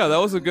 Yeah, that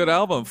was a good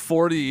album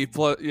 40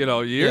 plus,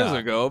 years Yeah.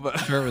 ago, but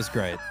Sure, it was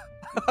great.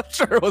 I'm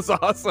sure it was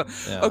awesome.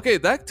 Yeah. Okay,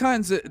 that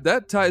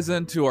ties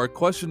into our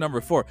question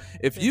number 4.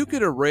 If you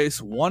could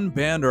erase one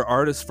band or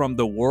artist from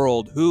the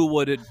world, who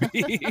would it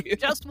be?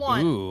 Just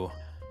one. Ooh.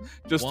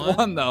 Just One?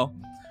 one though.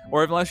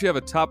 Or unless you have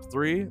a top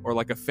 3 or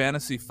like a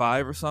fantasy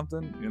 5 or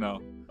something,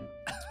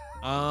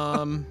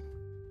 God,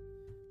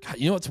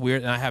 you know what's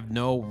weird, and I have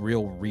no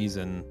real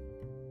reason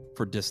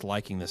for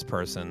disliking this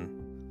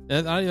person.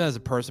 And not even as a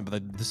person,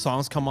 but the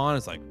songs come on,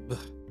 it's like, ugh,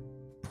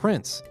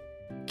 Prince.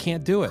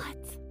 Can't do it.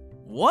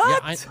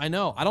 What? Yeah, I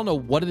know. I don't know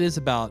what it is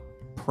about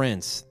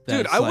Prince.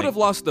 Dude, that's I would like- have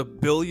lost $1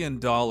 billion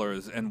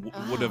and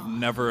would have Oh.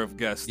 never have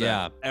guessed that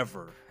Yeah.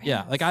 ever.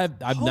 Yeah, like I have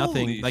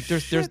nothing. Holy Like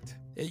there's shit.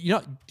 do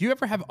you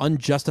ever have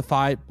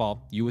unjustified?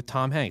 Well, you with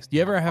Tom Hanks. Do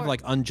you ever have course.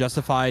 like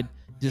unjustified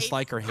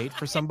dislike or hate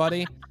for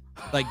somebody?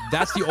 Like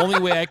that's the only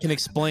way I can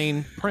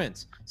explain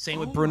Prince. Same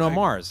with Oh Bruno my-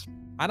 Mars.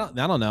 I don't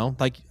know.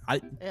 Like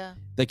Yeah.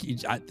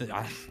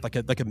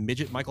 like a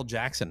midget Michael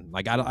Jackson.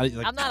 Like I don't.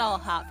 I'm not all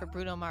hot for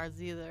Bruno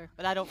Mars either,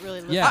 but I don't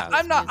really listen Yeah. to his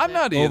I'm not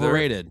music. either.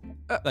 overrated.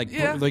 Like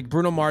yeah. like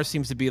Bruno Mars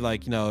seems to be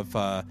like, if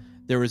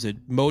there was a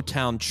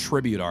Motown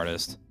tribute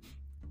artist,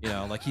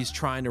 like he's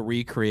trying to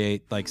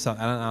recreate like some.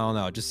 I don't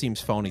know. It just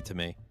seems phony to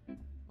me.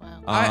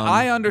 Wow.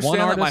 I understand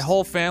one that my artist-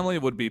 whole family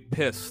would be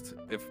pissed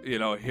if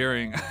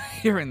hearing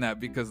that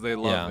because they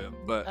love Yeah. him.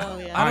 But Oh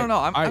yeah. I don't know.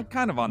 I'm Alright,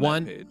 kind of on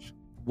one- that page.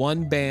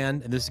 One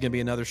band, and this is gonna be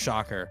another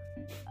shocker,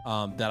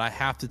 that I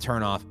have to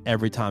turn off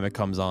every time it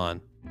comes on.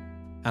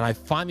 And I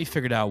finally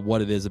figured out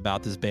what it is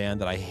about this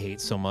band that I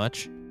hate so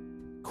much.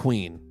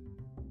 Queen.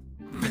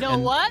 You know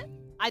And- what?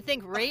 I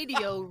think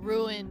radio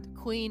ruined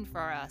Queen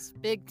for us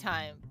big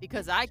time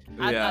because I'm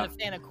Yeah. not a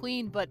fan of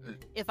Queen, but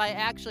if I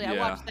Yeah.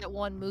 watched that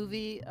one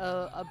movie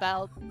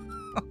about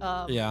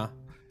Yeah.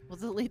 was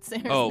the lead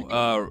singer?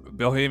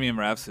 Bohemian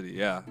Rhapsody.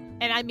 Yeah.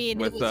 And I mean,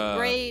 with, it was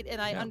great,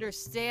 and I yeah.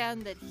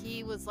 understand that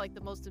he was like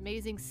the most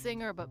amazing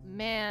singer, but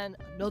man,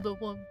 another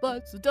one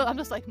bites the dust. I'm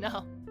just like,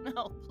 no,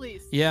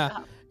 please. Yeah.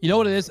 stop. You know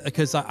what it is?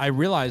 Because I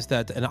realized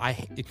that, and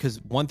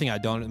because one thing I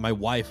don't, my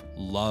wife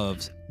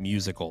loves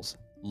musicals,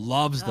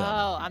 loves them.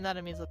 Oh, I'm not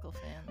a musical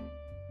fan.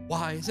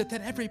 Why is it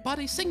that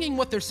everybody's singing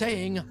what they're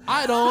saying?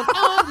 I don't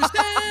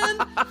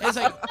understand. And it's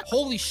like,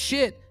 holy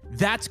shit,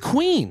 that's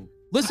Queen.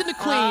 Listen to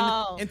Queen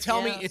Oh, and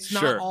tell me yeah. it's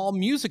Sure. not all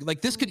music.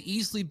 Like this could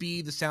easily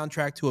be the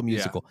soundtrack to a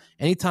musical.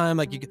 Anytime,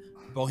 like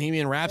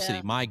Bohemian Rhapsody,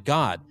 Yeah. my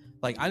God.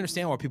 Like I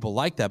understand why people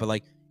like that, but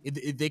like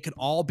they could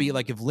all be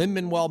like if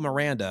Lin-Manuel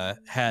Miranda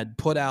had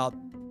put out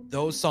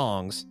those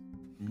songs,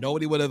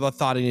 nobody would have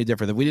thought any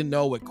different. If we didn't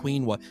know what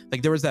Queen was.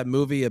 Like there was that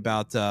movie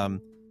about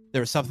there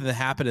was something that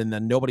happened and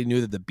then nobody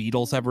knew that the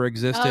Beatles ever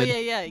existed. Oh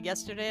yeah.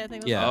 Yesterday, I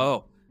think. It was Yeah.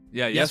 Oh,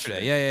 yeah.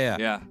 Yesterday. Yeah.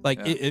 Yeah. Like,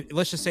 yeah.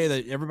 let's just say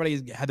that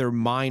everybody had their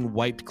mind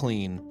wiped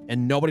clean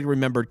and nobody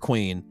remembered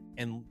Queen.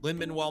 And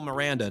Lin-Manuel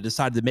Miranda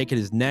decided to make it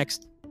his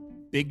next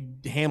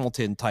big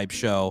Hamilton type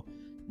show.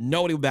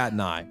 Nobody would bat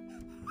an eye.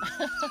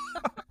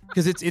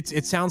 Because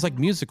it sounds like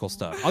musical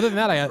stuff. Other than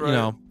that,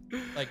 Right.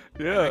 like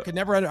Yeah. I could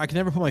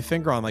never put my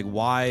finger on like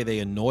why they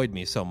annoyed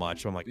me so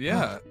much. I'm like,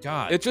 Yeah. oh,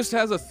 God. It just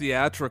has a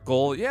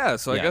theatrical. Yeah.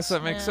 So I Yes. guess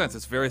that makes Yeah. sense.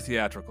 It's very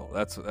theatrical.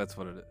 That's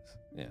what it is.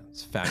 Yeah,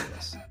 it's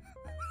fabulous.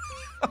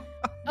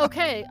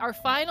 Okay, our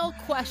final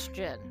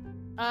question.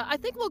 I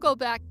think we'll go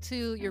back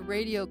to your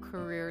radio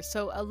career.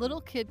 So a little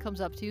kid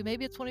comes up to you,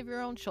 maybe it's one of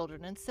your own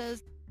children, and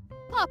says,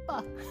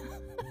 "Papa,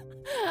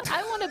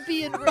 I want to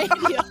be in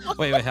radio."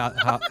 Wait, how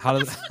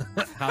does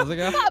it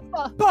go?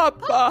 Papa,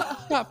 Papa.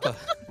 Papa.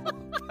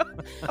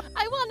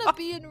 I want to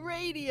be in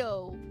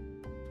radio.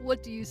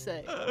 What do you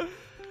say?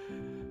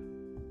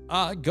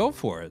 Go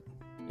for it.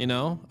 There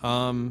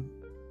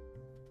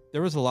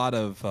was a lot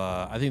of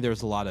I think there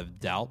was a lot of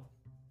doubt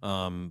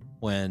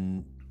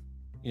when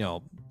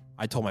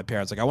I told my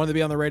parents like I wanted to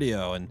be on the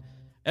radio, and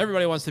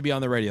everybody wants to be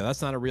on the radio.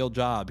 That's not a real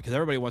job because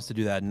everybody wants to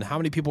do that, and how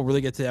many people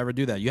really get to ever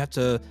do that? You have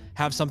to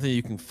have something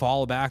you can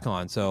fall back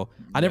on. So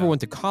I never Yeah.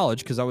 went to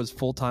college because I was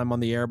full-time on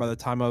the air by the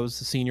time I was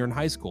a senior in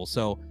high school.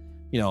 So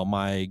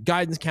my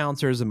guidance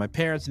counselors and my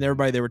parents and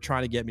everybody, they were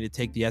trying to get me to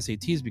take the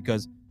SATs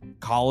because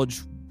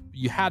college,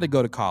 you had to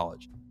go to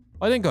college.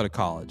 Well, I didn't go to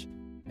college.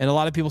 And a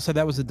lot of people said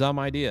that was a dumb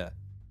idea.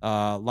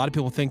 A lot of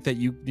people think that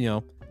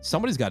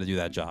somebody's got to do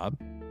that job,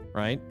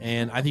 right?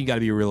 And I think you got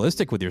to be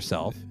realistic with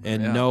yourself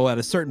and know at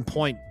a certain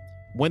point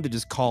when to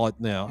just call it,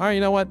 all right,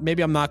 you know what?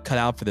 Maybe I'm not cut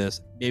out for this.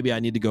 Maybe I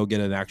need to go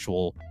get an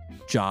actual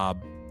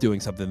job doing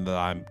something that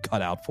I'm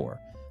cut out for.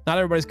 Not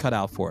everybody's cut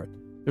out for it.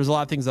 There's a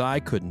lot of things that I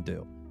couldn't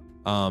do.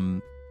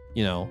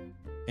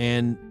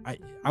 And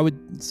I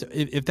would,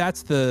 if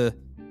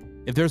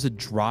there's a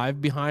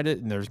drive behind it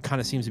and there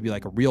kind of seems to be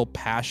like a real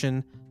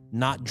passion,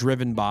 not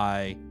driven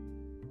by,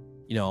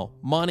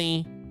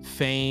 money,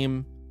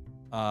 fame,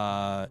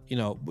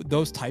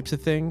 those types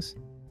of things.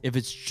 If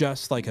it's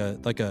just like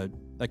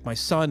my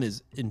son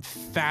is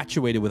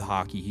infatuated with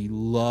hockey. He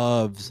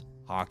loves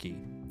hockey.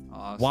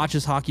 Awesome.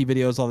 Watches hockey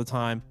videos all the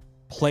time,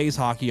 plays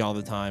hockey all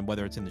the time,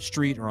 whether it's in the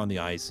street or on the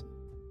ice.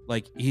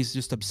 Like, he's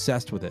just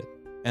obsessed with it.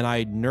 And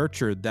I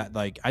nurtured that.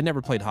 Like, I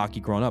never played hockey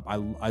growing up.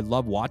 I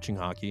love watching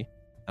hockey,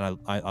 and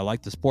I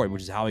like the sport,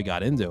 which is how he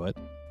got into it.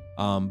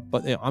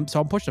 But I'm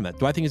pushing him that.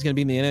 Do I think he's going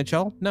to be in the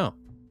NHL? No,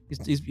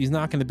 he's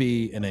not going to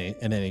be an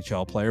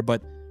NHL player.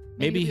 But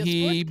maybe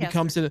he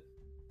becomes an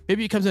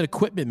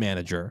equipment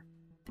manager,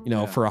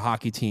 for a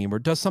hockey team, or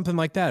does something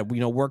like that.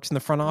 Works in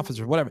the front office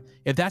or whatever.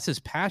 If that's his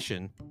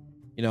passion,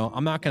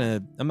 I'm not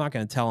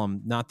gonna tell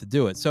him not to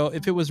do it. So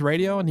if it was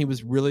radio and he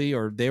was really,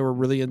 or they were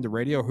really into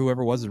radio, or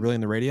whoever was really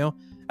into radio,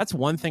 that's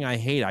one thing I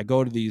hate. I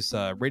go to these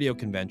radio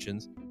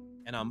conventions,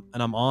 and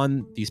I'm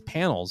on these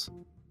panels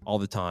all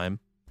the time,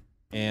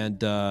 and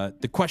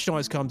the question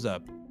always comes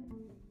up: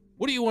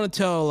 what do you want to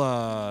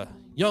tell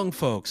young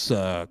folks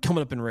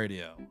coming up in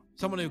radio?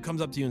 Someone who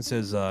comes up to you and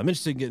says, I'm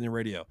interested in getting in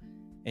radio.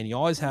 And you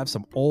always have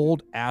some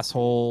old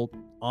asshole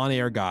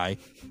on-air guy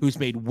who's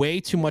made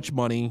way too much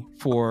money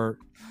for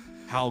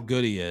how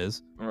good he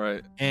is.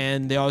 Right.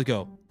 And they always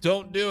go,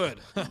 don't do it.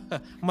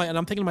 And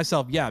I'm thinking to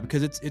myself, yeah,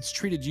 because it's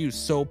treated you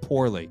so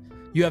poorly.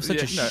 You have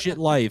such a shit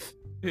life.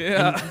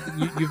 Yeah.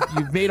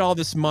 You've made all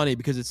this money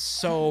because it's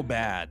so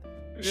bad.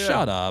 Yeah.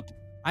 Shut up.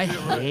 I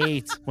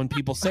hate when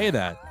people say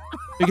that.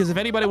 Because if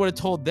anybody would have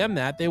told them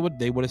that, they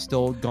would have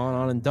still gone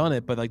on and done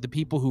it. But like the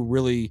people who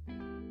really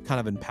kind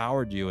of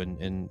empowered you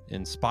and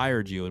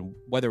inspired you, and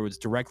whether it was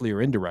directly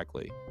or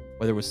indirectly,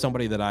 whether it was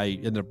somebody that I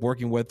ended up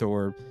working with,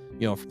 or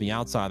from the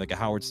outside, like a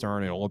Howard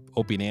Stern and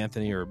Opie and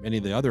Anthony, or any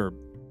of the other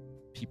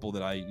people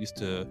that I used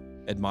to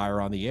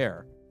admire on the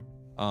air,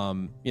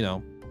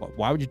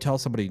 why would you tell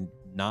somebody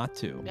not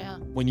to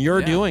when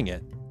you're doing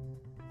it?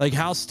 Like,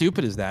 how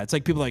stupid is that? It's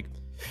like people like,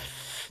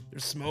 they're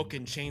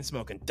smoking, chain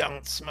smoking.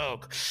 Don't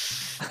smoke.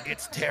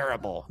 It's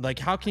terrible. Like,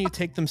 how can you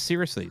take them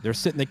seriously?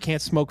 They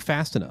can't smoke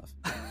fast enough.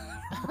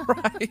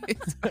 Right.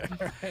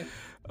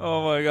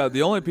 Oh my God.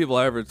 The only people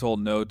I ever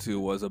told no to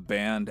was a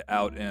band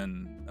out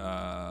in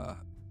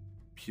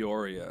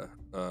Peoria,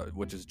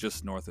 which is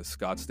just north of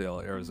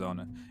Scottsdale,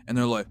 Arizona. And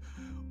they're like,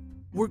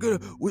 we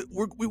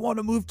want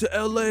to move to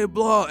LA,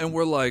 blah. And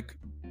we're like,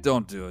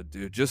 don't do it,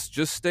 dude.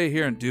 Just stay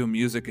here and do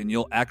music, and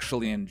you'll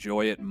actually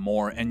enjoy it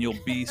more, and you'll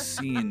be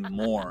seen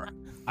more.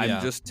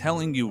 I'm just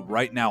telling you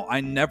right now, I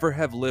never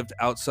have lived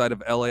outside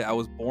of LA. I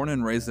was born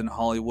and raised in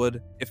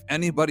Hollywood. If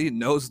anybody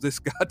knows this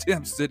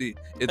goddamn city,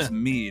 it's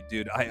me,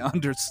 dude. I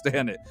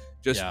understand it.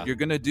 You're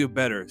going to do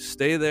better.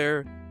 Stay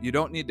there. You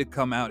don't need to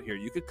come out here.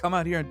 You could come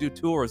out here and do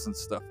tours and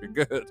stuff.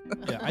 You're good.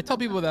 I tell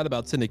people that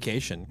about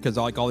syndication, because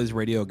like all these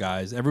radio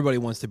guys, everybody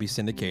wants to be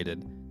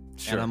syndicated.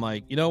 Sure. And I'm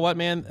like, you know what,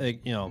 man?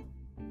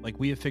 Like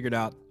we have figured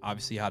out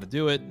obviously how to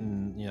do it,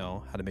 and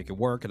how to make it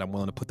work, and I'm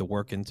willing to put the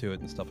work into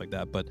it and stuff like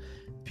that. But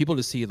people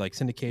just see like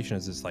syndication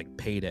as this like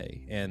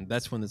payday, and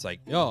that's when it's like,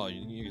 oh,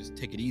 you just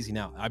take it easy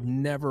now. I've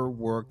never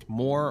worked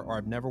more, or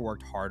I've never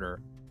worked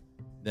harder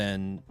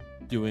than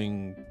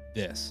doing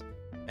this,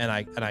 and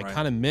I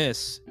kind of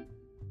miss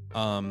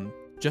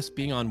just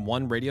being on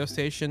one radio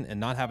station and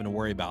not having to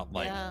worry about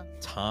like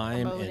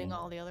time promoting and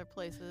all the other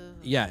places.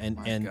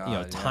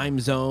 Time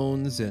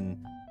zones and.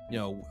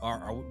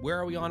 Where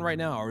are we on right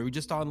now? Are we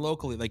just on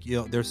locally? Like,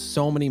 there's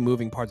so many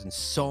moving parts and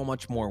so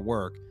much more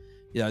work.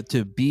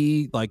 To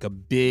be like a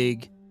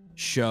big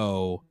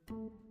show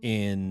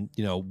in,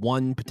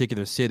 one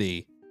particular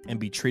city and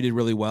be treated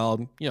really well,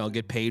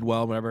 get paid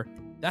well, whatever.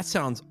 That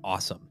sounds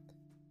awesome.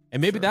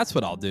 And maybe that's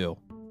what I'll do,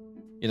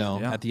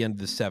 at the end of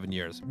the 7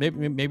 years.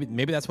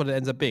 Maybe that's what it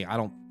ends up being. I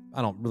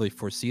don't really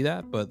foresee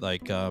that, but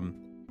like, I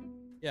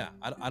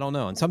don't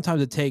know. And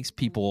sometimes it takes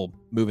people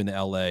moving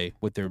to LA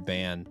with their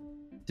band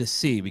to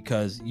see,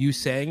 because you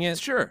saying it,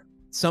 sure,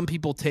 some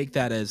people take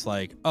that as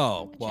like,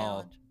 oh,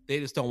 well, they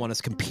just don't want us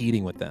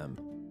competing with them,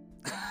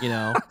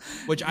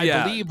 which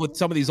I believe with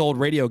some of these old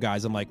radio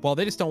guys. I'm like, well,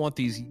 they just don't want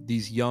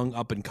these young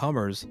up and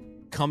comers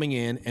coming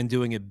in and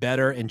doing it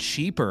better and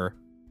cheaper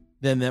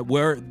than that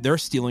where they're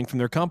stealing from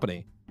their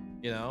company,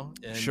 and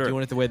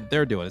doing it the way that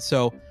they're doing it.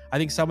 So I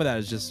think some of that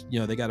is just,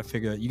 you got to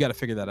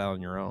figure that out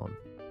on your own.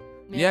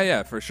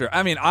 Yeah, for sure.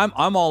 I mean,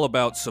 I'm all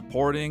about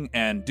supporting,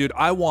 and dude,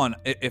 I want,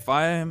 if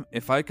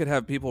I could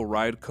have people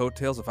ride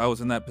coattails, if I was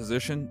in that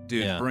position,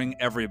 dude, bring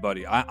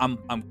everybody.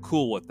 I'm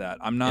cool with that.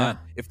 I'm not,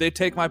 if they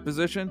take my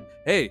position,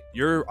 hey,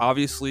 you're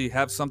obviously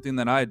have something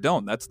that I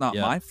don't. That's not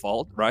my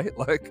fault, right?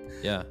 Like,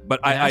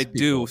 but I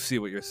do see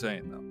what you're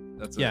saying though.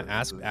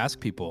 That's ask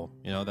people.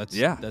 You know, that's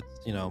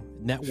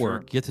network. Sure.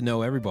 Get to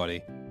know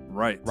everybody.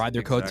 Right. Ride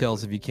their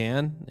coattails if you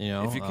can. You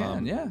know, If you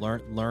can, yeah.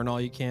 Learn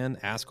all you can.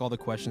 Ask all the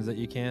questions that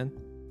you can.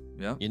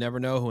 Yeah. You never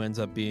know who ends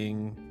up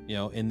being, you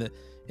know, in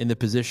the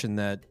position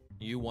that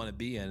you want to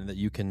be in, that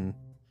you can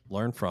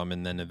learn from,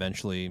 and then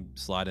eventually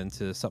slide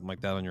into something like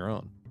that on your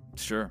own.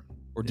 Sure.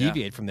 Or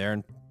deviate from there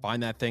and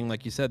find that thing,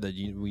 like you said, that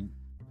you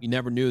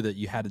never knew that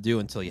you had to do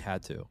until you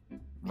had to.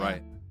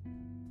 Right.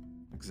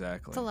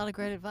 Exactly. That's a lot of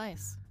great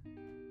advice.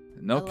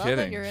 No I love kidding.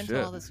 that you're into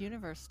Shit. all this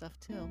universe stuff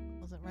too.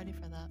 Wasn't ready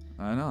for that.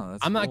 I know.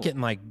 That's I'm not cool. getting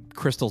like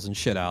crystals and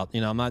shit out.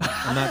 You know, I'm not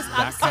I'm that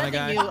kind of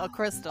guy. sending you a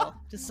crystal.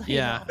 Just so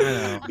Yeah, you I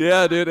know. know.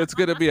 Yeah, dude, it's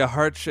gonna be a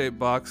heart-shaped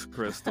box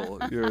crystal.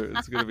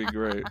 It's gonna be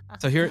great.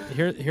 So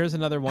here's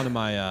another one of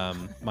my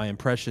my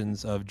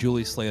impressions of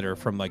Julie Slater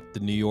from like the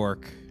New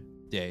York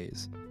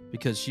days,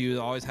 because she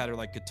always had her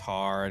like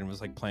guitar and was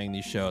like playing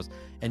these shows.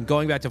 And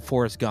going back to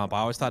Forrest Gump, I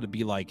always thought it'd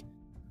be like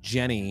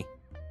Jenny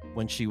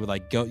when she would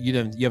like go. You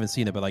haven't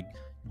seen it, but like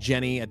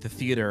Jenny at the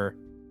theater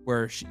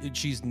where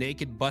she's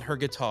naked but her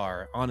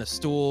guitar on a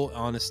stool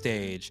on a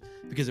stage,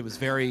 because it was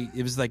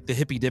like the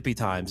hippy dippy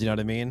times. You know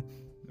what I mean?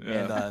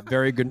 Yeah. And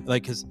very good,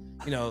 like, because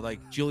you know, like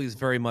Julie's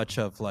very much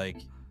of like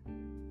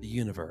the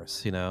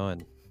universe, you know,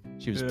 and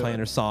she was playing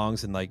her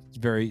songs and like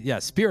very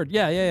spirit,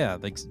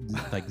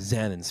 like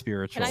Zen and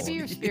spiritual. Can I be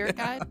your spirit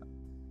guide?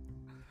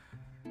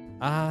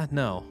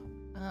 No,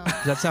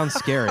 Oh. that sounds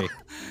scary.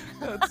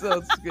 That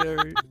sounds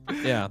scary.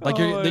 Yeah, like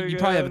Oh you my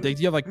probably have. God. Do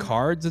you have like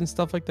cards and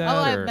stuff like that? Oh,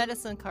 I or- have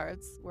medicine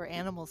cards where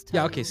animals tell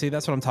Yeah, you. okay. See,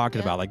 that's what I'm talking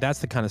Yeah. about. Like that's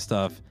the kind of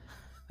stuff.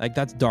 Like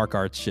that's dark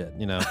arts shit,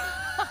 you know.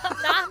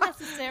 Not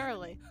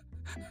necessarily.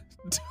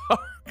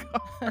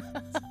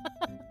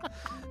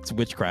 It's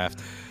witchcraft.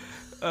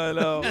 I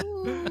know.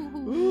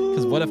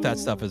 Because what if that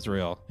stuff is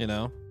real? You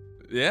know.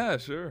 Yeah,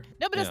 sure.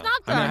 No, but it's Yeah.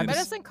 not I mean, dark. I just-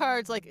 medicine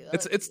cards, like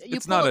It's you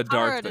it's pull not a a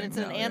dark card thing. and it's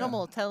an no, yeah.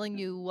 animal telling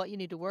you what you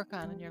need to work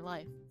on in your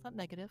life. It's not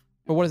negative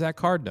But what does that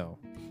card know?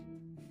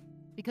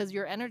 because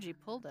your energy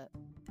pulled it.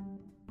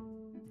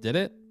 Did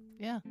it?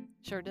 Yeah,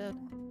 sure did.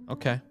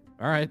 Okay.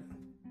 All right.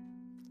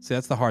 See,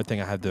 that's the hard thing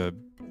I have to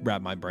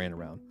wrap my brain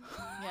around.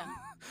 Yeah.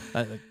 I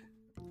have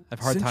a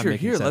hard Since time you're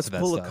making here, sense let's of that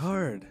pull stuff. a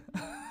card.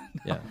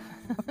 Yeah.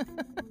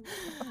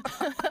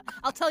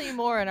 I'll tell you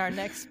more in our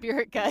next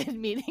spirit guide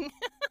meeting.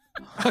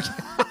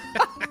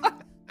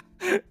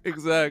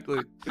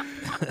 Exactly.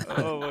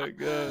 Oh my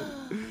god.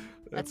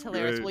 That's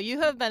hilarious. great. Well, you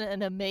have been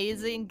an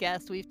amazing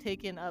guest. We've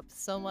taken up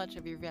so much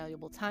of your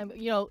valuable time.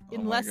 You know,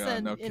 in Oh my less God,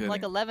 than no in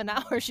like kidding. 11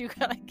 hours, you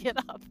gotta get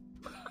up.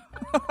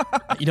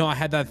 You know, I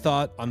had that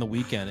thought on the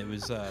weekend. It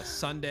was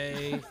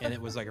Sunday, and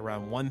it was like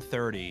around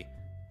 1:30.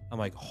 I'm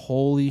like,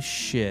 holy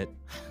shit!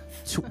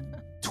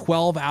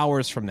 12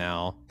 hours from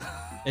now,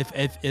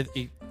 if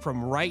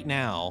from right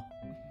now,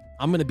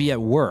 I'm gonna be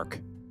at work.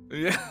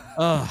 Yeah.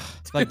 Ugh,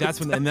 like that's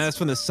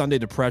when the Sunday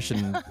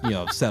depression,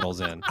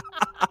 settles in.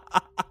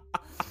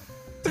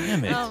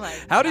 Damn it! Oh my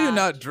How do you gosh.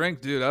 not drink,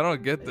 dude? I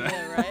don't get that.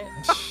 Yeah, right.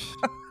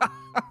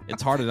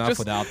 It's hard enough Just-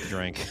 without the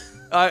drink.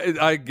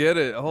 I get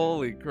it.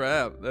 Holy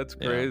crap. That's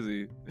Yeah.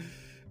 crazy.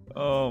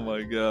 Oh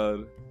my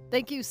god.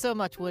 Thank you so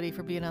much, Woody,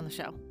 for being on the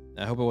show.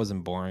 I hope it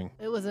wasn't boring.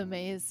 It was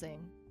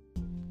amazing.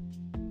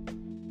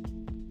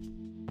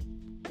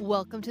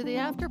 Welcome to the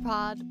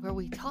Afterpod, where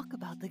we talk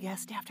about the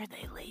guest after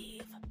they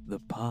leave. The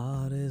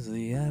pod is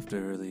the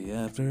after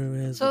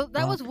is So the that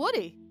pod. was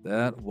Woody.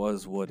 That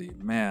was Woody.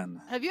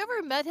 Man. Have you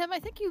ever met him? I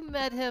think you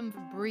met him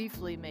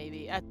briefly,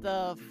 maybe, at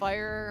the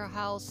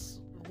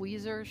Firehouse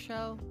Weezer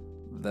show,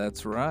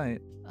 That's right.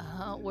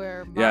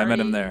 where Yeah, I met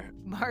him Marty- there.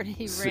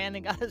 Marty S- ran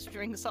and got his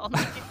drinks all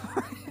night.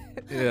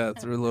 Yeah,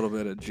 threw a little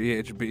bit of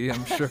GHB,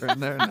 I'm sure, in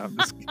there. No, I'm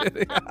just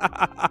kidding.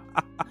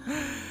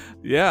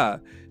 Yeah.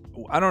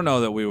 I don't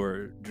know that we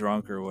were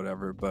drunk or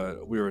whatever,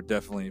 but we were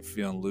definitely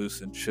feeling loose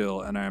and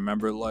chill. And I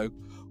remember like,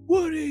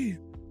 Woody,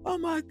 oh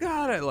my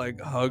God. I like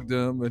hugged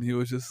him and he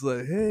was just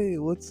like, hey,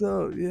 what's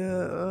up?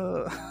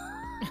 Yeah.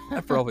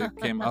 I probably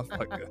came off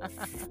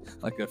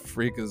like a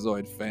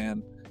freakazoid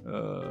fan.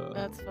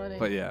 That's funny.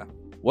 But yeah,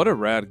 what a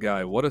rad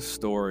guy. What a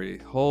story.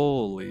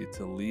 Holy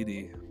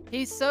Toledo.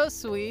 He's so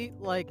sweet.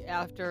 Like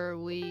after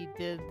we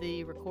did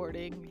the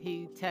recording,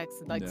 he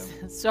texted like,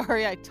 Yeah.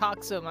 "Sorry, I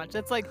talk so much."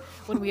 That's like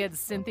when we had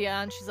Cynthia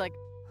on. She's like,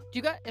 "Do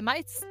you got?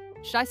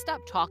 Should I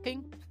stop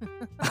talking?"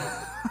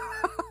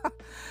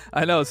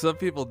 I know some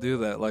people do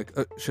that. Like,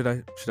 should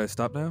I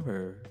stop now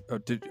or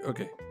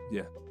okay,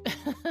 yeah.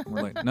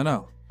 We're like,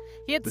 no.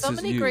 He had This so is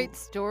many you. great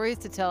stories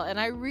to tell, and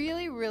I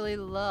really, really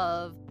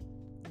love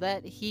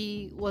that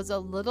he was a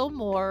little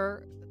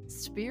more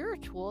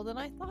spiritual than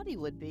I thought he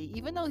would be,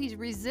 even though he's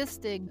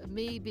resisting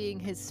me being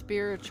his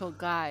spiritual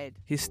guide.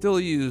 He still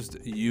used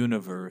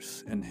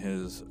universe in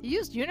his, He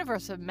used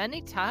universe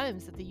many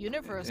times, that the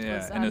universe Yeah,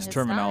 was in on his side.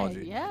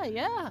 terminology.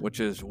 Yeah. which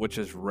is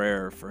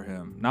rare for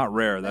him. Not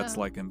rare. That's Yeah.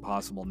 like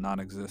impossible,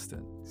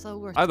 non-existent. So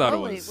we're I thought it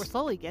slowly, was- we're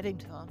slowly getting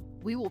to him.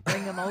 We will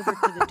bring him over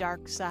to the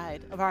dark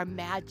side of our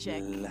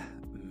magic.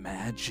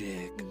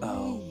 Magic.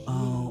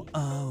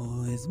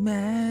 Oh, it's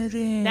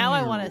magic. Now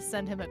I want to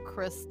send him a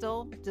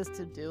crystal just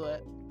to do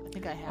it. I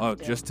think I have Oh,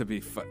 to. just to be I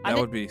that think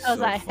would be because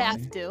so I funny.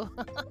 have to.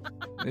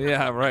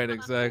 Yeah, right,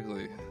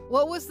 exactly.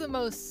 What was the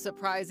most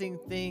surprising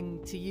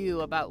thing to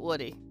you about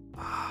Woody,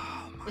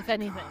 Oh, if my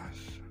anything? gosh.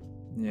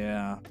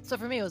 Yeah. So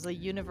for me, it was the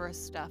universe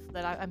stuff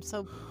that I'm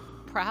so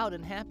proud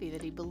and happy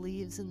that he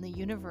believes in the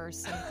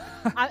universe.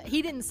 And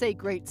he didn't say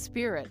Great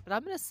Spirit, but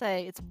I'm going to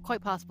say it's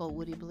quite possible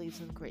Woody believes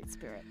in the Great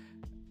Spirit.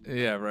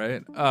 Yeah,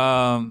 right.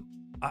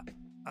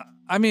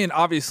 I mean,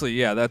 obviously,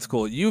 yeah, that's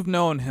cool. You've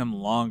known him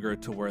longer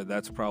to where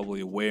that's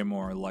probably way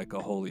more like a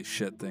holy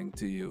shit thing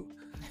to you.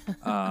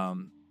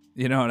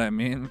 You know what I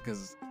mean?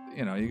 Because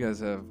you guys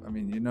have. I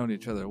mean, you've known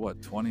each other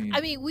what 20? I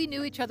mean, we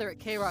knew each other at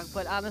K-Rock,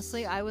 but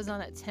honestly, I was on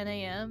at 10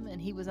 a.m.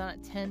 and he was on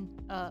at 10.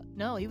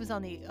 No, he was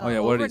on the Oh yeah,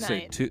 what did he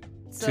say? overnight.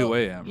 2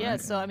 a.m. Yeah,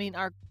 right? so I mean,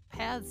 our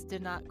paths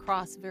did not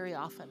cross very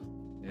often.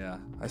 Yeah,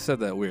 I said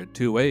that weird.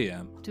 2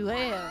 a.m. 2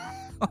 a.m.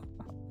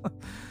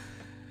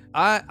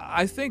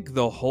 I think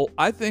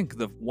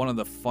one of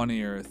the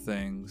funnier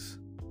things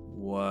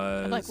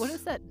was I'm like, what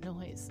is that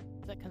noise?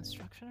 Is that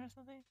construction or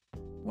something?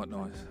 what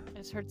noise? I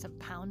just heard some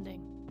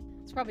pounding.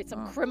 It's probably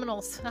some Oh.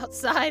 criminals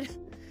outside.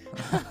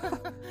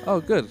 Oh,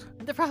 good.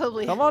 They're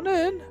probably Come on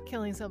in.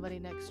 killing somebody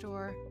next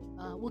door.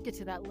 We'll get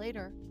to that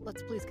later.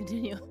 Let's please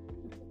continue.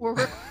 We're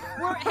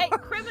hey,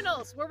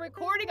 criminals! We're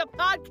recording a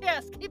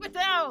podcast. Keep it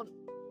down.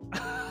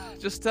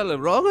 Just tell him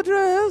wrong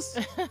address.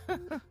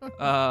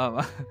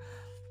 I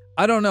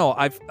don't know.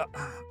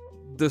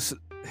 His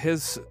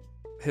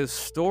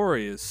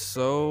story is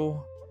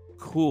so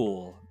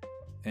cool,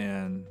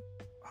 and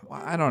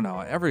I don't know.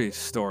 Every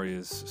story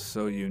is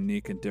so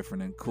unique and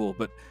different and cool,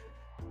 but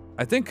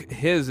I think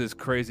his is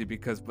crazy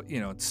because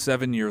it's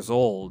 7 years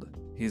old.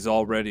 He's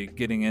already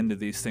getting into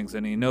these things,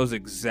 and he knows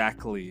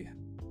exactly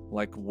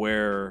like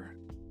where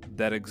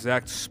that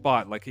exact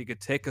spot. Like he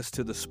could take us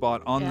to the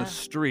spot on the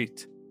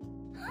street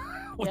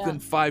within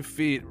 5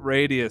 feet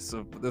radius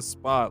of the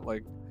spot.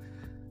 Like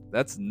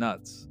that's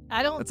nuts.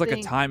 I don't. It's like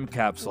a time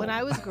capsule. When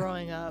I was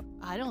growing up,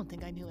 I don't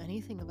think I knew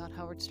anything about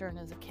Howard Stern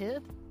as a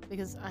kid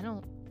because I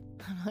don't.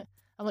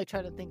 I'm like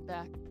trying to think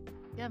back.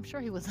 Yeah, I'm sure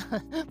he was on,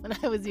 when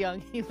I was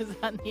young. He was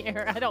on the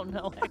air. I don't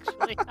know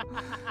actually.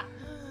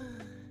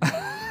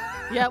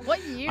 Yeah,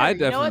 what year?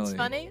 You know what's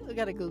funny? We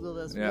gotta Google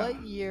this. Yeah.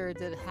 What year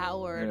did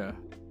Howard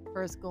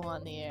first go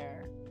on the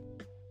air?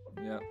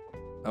 Yeah.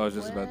 I was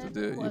just about to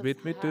do it. You Was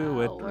beat me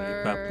to it.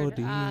 Howard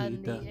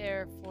on the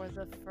air for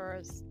the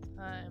first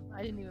time.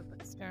 I didn't even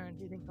put Stern.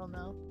 Do you think they'll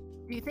know?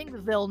 Do you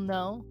think they'll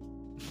know?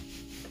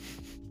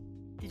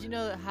 Did you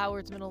know that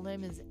Howard's middle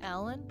name is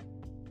Allen?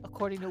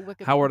 According to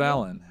Wikipedia. Howard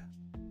Allen.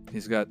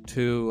 He's got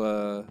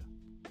two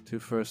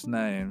first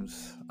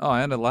names. Oh,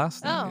 and a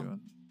last name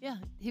even. Yeah,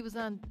 he was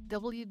on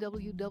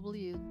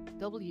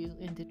WWWW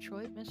in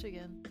Detroit,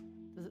 Michigan.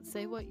 Does it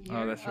say what year?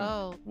 Oh, that's right.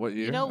 Oh, What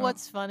year? you know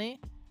what's funny?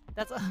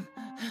 That's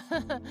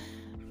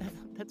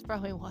that's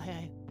probably why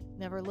I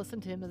never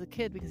listened to him as a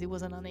kid because he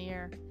wasn't on the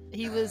air.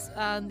 He was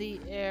on the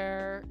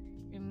air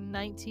in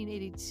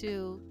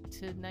 1982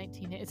 to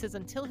 19. It says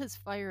until his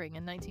firing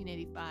in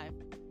 1985,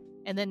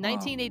 and then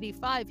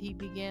 1985 he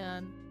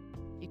began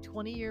a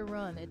 20-year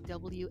run at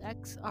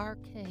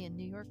WXRK in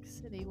New York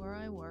City, where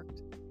I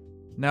worked.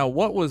 Now,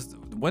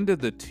 when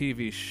did the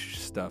TV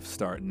stuff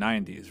start?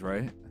 90s,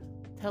 right?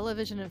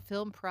 Television and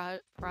film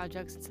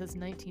projects, it says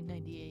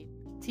 1998.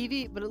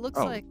 TV, but it looks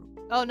Oh. like,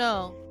 oh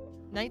no,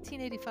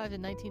 1985 to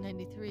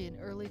 1993, an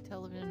early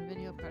television and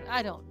video project.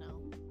 I don't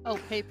know. Oh,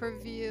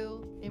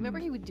 pay-per-view. Remember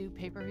he would do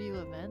pay-per-view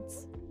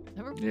events?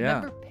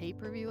 Remember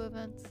pay-per-view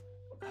events?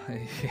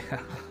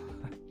 Yeah.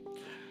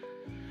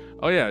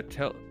 Oh, yeah.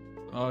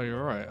 Oh,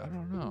 you're right. I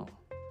don't know.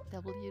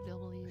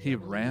 He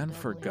ran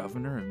for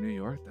governor of New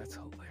York? That's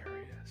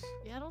hilarious.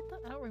 Yeah, I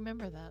don't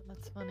remember that.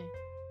 That's funny.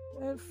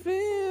 It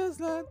feels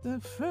like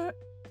the first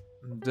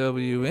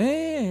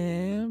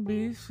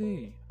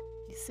WNBC.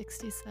 He's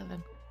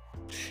 67.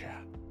 Yeah.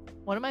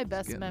 One of my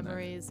best getting there.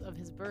 memories of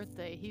his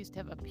birthday, he used to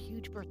have a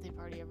huge birthday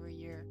party every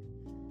year.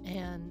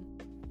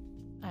 And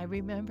I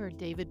remember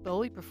David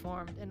Bowie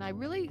performed. And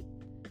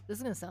this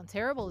is going to sound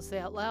terrible to say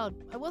out loud,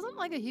 I wasn't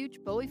like a huge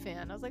Bowie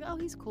fan. I was like, oh,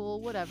 he's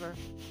cool, whatever.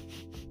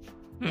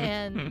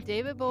 And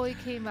David Bowie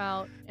came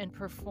out and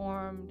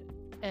performed,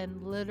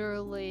 and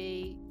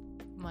literally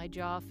my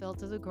jaw fell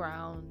to the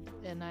ground.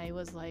 And I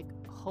was like,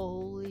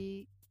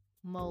 holy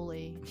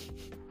moly,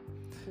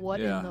 what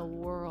in the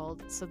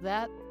world? So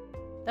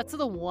that's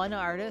the one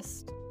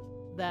artist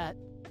that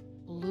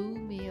blew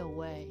me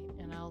away.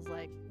 And I was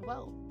like,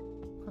 well,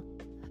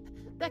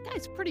 that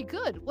guy's pretty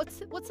good. What's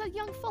that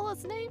young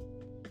fella's name?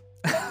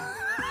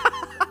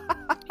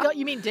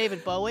 You mean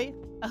David Bowie?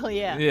 Oh,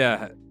 yeah.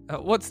 Yeah.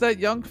 What's that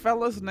young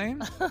fella's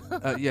name?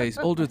 Yeah, he's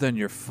older than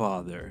your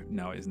father.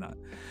 No, he's not.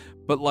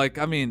 But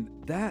I mean,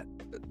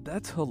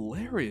 that's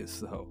hilarious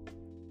though.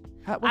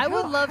 I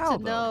would love to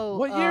know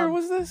what year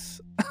was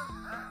this.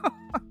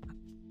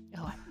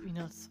 Oh,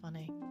 it's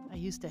funny. I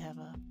used to have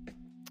a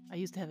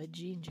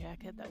jean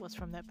jacket that was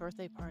from that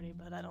birthday party,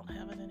 but I don't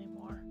have it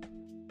anymore.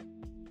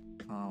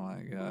 Oh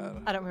my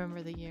god. I don't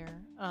remember the year.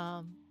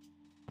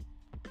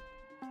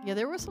 Yeah,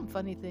 there were some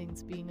funny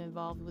things being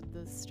involved with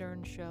the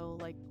Stern Show.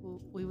 Like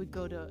we would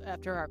go to,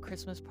 after our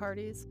Christmas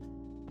parties,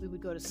 we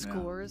would go to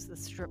Scores, the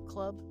strip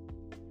club.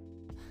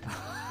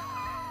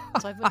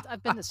 So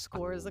I've been to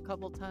Scores a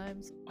couple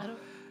times. I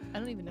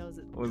don't even know.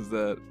 Was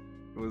that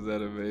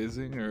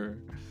amazing or?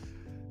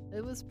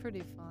 It was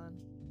pretty fun.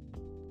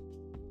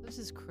 It was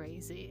just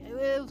crazy. It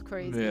was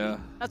crazy. Yeah.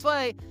 That's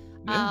why,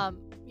 Yeah.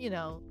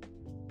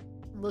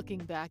 looking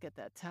back at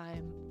that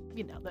time,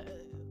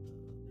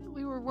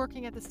 we were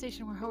working at the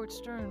station where Howard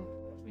Stern,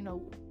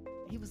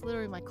 he was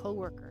literally my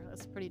coworker.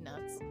 That's pretty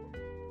nuts.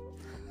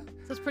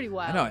 So it's pretty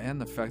wild. I know,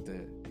 and the fact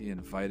that he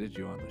invited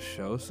you on the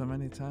show so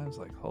many times,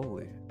 like,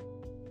 holy.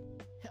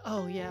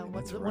 Oh yeah,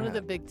 That's one of the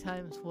rad. big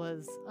times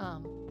was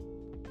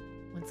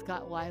when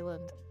Scott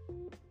Weiland.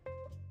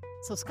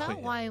 So Scott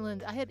yeah.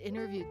 Weiland, I had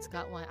interviewed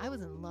Scott Weiland. I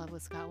was in love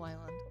with Scott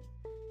Weiland,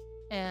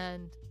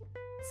 and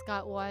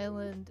Scott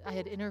Weiland, I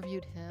had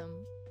interviewed him,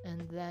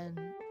 and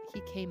then he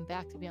came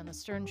back to be on the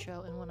Stern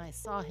Show. And when I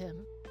saw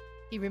him,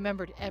 he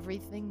remembered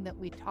everything that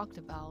we talked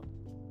about,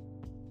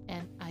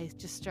 and I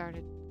just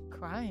started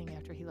crying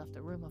after he left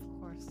the room. Of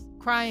course,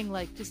 crying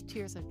like just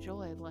tears of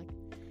joy, like.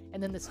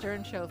 And then the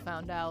Stern Show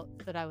found out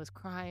that I was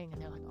crying, and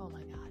they're like, "Oh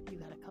my God, you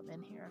got to come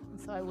in here." And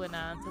so I went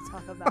on to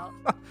talk about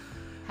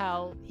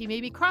how he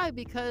made me cry,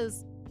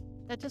 because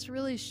that just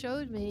really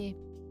showed me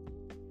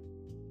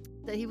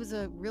that he was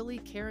a really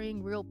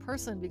caring, real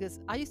person. Because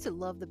I used to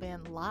love the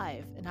band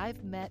live, and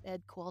I've met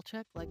Ed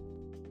Kowalczyk like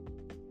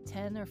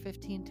 10 or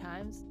 15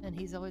 times, and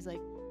he's always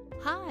like,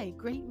 "Hi,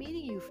 great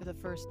meeting you for the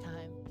first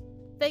time.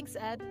 Thanks,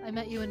 Ed. I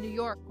met you in New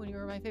York when you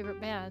were my favorite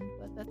band,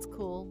 but that's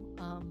cool."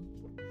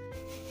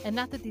 And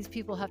not that these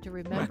people have to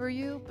remember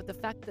you, but the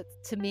fact that,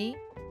 to me,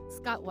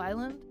 Scott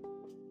Weiland,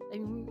 I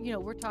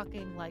mean, we're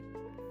talking like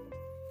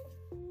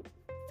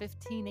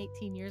 15,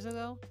 18 years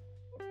ago.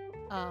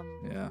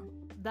 Yeah.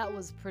 That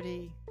was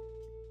pretty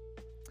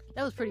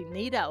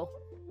neato.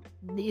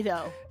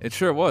 Neato. It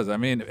sure was. I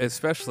mean,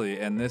 especially,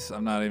 and this,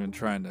 I'm not even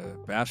trying to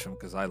bash him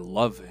because I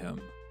love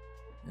him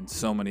in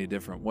so many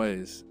different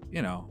ways.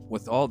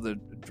 With all the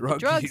drug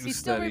Drugs, use he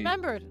still that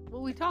remembered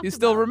what we talked about. he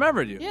still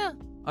remembered you. Yeah.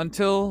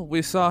 Until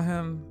we saw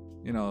him,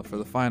 for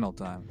the final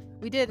time.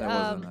 We did, That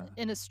wasn't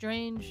in a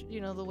strange,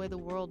 the way the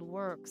world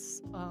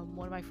works.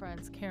 One of my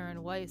friends,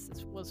 Karen Weiss,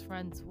 was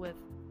friends with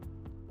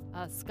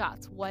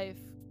Scott's wife,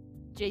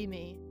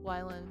 Jamie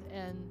Weiland,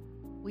 and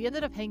we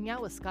ended up hanging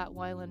out with Scott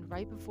Weiland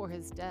right before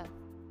his death.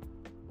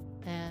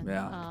 And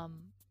Yeah.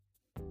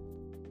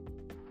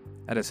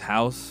 At his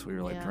house, we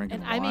were like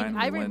drinking and wine. I mean,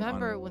 I We went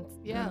remember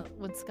on-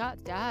 when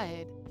Scott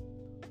died.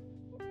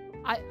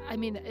 I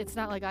mean, it's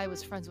not like I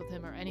was friends with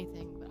him or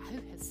anything, but I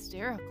was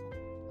hysterical.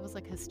 It was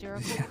like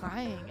hysterical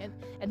crying,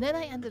 and then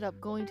I ended up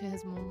going to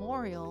his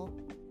memorial,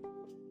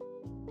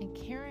 and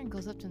Karen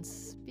goes up and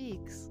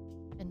speaks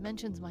and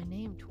mentions my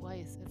name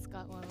twice at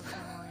Scott Weiland's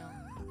memorial.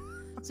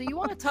 So you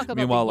want to talk about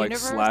Meanwhile, the like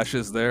universe? Slash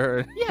is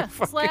there. Yeah,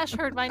 Slash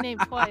heard my name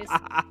twice.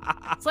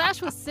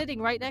 Slash was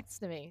sitting right next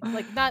to me,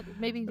 like not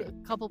maybe a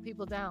couple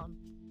people down,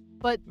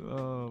 but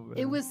Oh, man.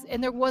 it was,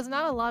 and there was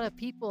not a lot of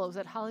people. It was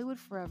at Hollywood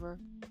Forever,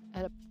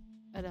 at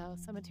a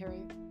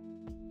cemetery.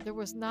 There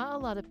was not a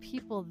lot of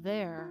people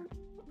there,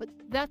 but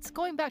that's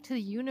going back to the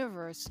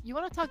universe. You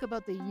want to talk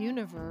about the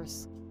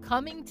universe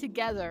coming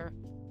together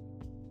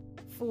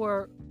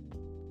for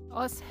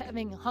us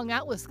having hung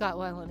out with Scott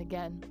Weiland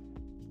again.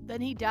 Then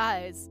he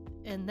dies,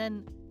 and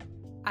then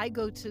I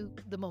go to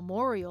the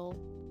memorial.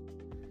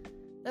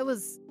 That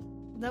was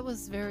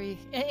very,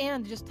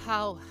 and just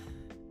how,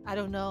 I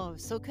don't know, I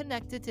was so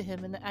connected to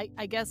him, and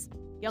I guess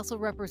he also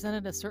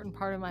represented a certain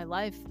part of my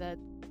life that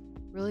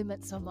really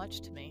meant so much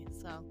to me.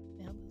 So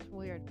it's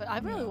weird, but I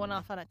really went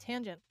off on a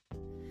tangent.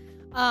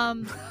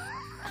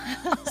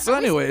 So,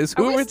 anyways,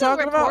 who are we still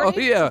talking about? Oh,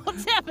 recording? yeah.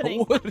 What's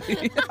happening?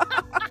 Woody.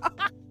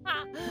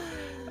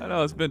 I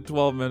know, it's been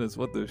 12 minutes.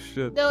 What the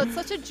shit? No, it's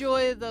such a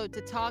joy, though,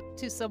 to talk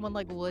to someone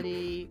like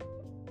Woody,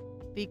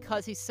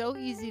 because he's so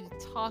easy to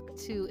talk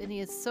to, and he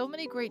has so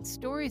many great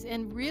stories,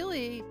 and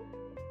really,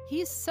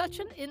 he's such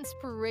an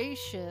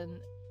inspiration.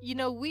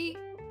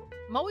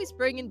 I'm always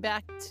bringing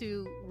back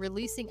to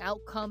releasing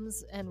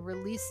outcomes and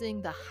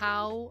releasing the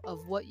how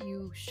of what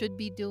you should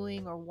be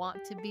doing or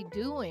want to be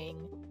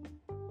doing.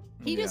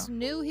 He just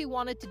knew he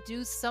wanted to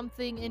do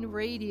something in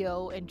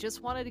radio and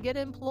just wanted to get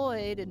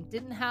employed and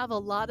didn't have a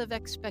lot of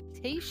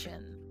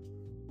expectation.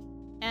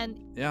 And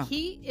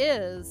he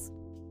is,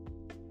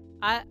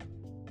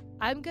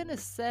 I'm going to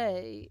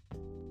say,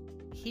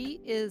 he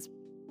is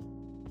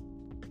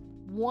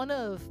one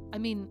of,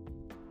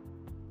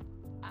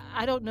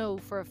 I don't know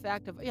for a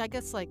fact of, I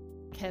guess like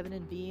Kevin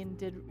and Bean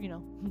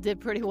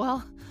did pretty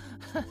well.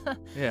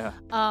 Yeah.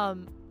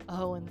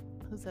 Oh, and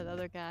who's that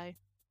other guy?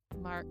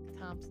 Mark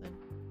Thompson.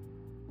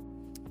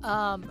 The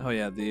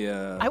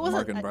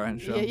Mark and Brian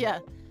show. Yeah.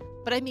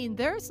 But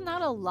there's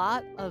not a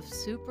lot of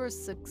super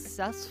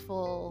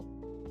successful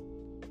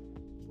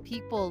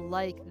people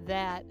like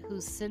that who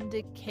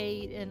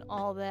syndicate and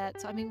all that.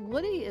 So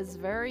Woody is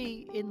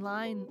very in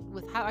line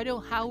with how I know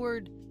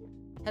Howard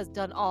has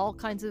done all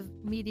kinds of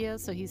media,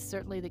 so he's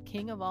certainly the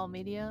king of all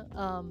media.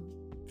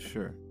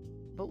 Sure.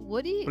 But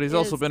Woody, But he's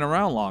also been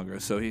around longer,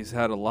 so he's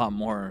had a lot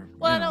more.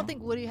 Well, you I don't know.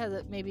 think Woody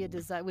has maybe a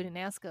desire. We didn't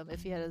ask him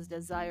if he had his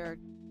desire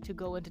to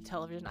go into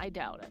television. I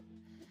doubt it.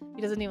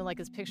 He doesn't even like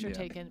his picture Yeah.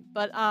 taken.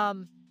 But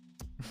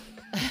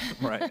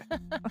Right.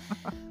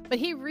 But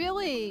he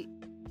really,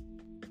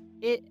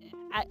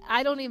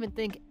 I don't even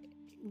think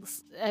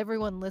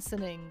everyone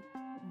listening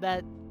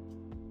that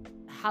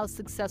how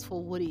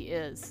successful Woody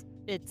is.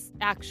 It's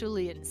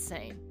actually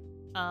insane.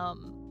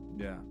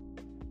 Yeah.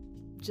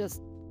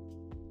 Just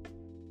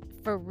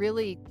for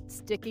really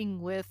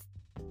sticking with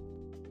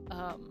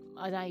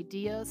an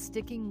idea,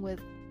 sticking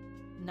with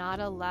not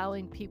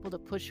allowing people to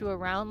push you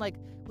around. Like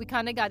we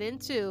kind of got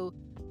into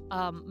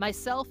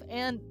myself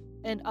and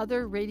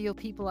other radio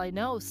people I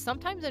know.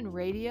 Sometimes in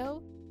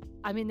radio,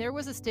 I mean, there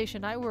was a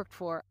station I worked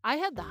for. I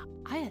had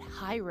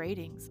high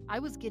ratings. I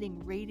was getting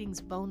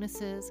ratings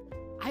bonuses.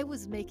 I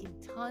was making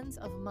tons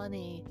of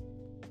money.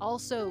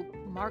 Also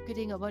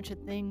marketing a bunch of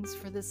things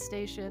for this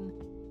station.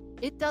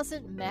 It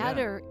doesn't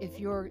matter if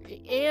you're,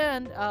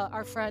 and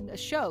our friend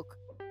Ashok,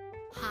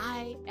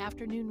 high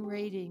afternoon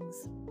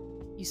ratings,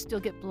 you still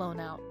get blown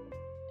out.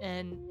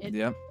 And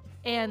Yep.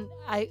 and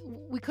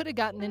we could have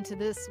gotten into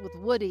this with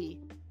Woody,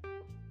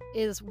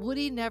 is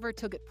Woody never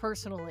took it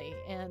personally.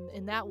 And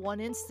in that one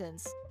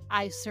instance,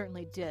 I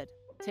certainly did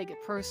take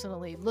it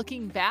personally.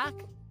 Looking back,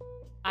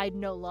 I'd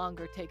no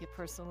longer take it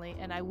personally,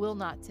 and I will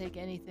not take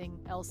anything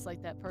else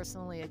like that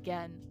personally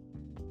again.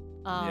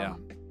 Yeah.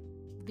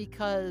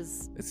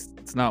 Because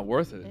It's not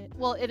worth it.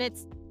 and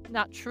it's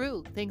not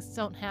true. Things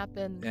don't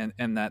happen.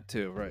 And that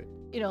too, right?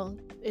 You know,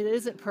 it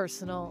isn't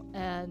personal.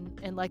 And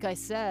like I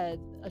said,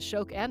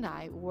 Ashok and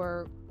I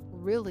were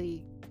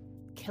really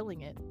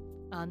killing it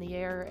on the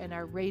air, and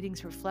our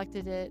ratings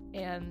reflected it.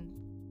 And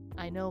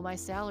I know my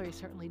salary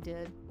certainly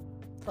did.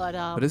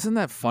 But isn't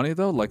that funny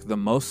though? Like the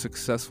most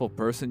successful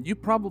person, you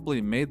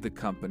probably made the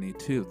company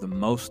too the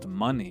most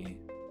money.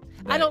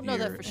 I don't know year,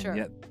 that for and sure.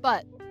 yet-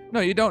 But no,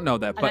 you don't know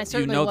that, and I but you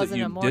certainly know that wasn't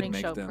you a morning did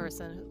make show them.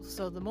 person.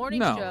 So the morning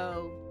No.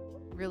 show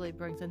really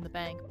brings in the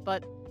bank.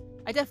 But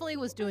I definitely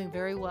was doing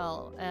very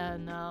well,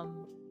 and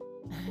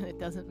it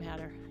doesn't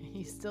matter.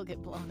 You still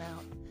get blown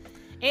out.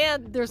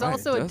 And there's Right, it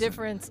also a doesn't.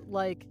 difference.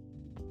 Like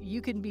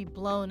you can be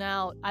blown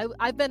out. I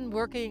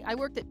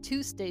worked at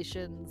two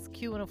stations,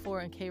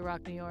 Q104 and K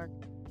Rock New York,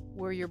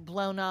 where you're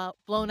blown out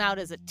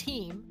as a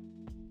team.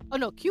 Oh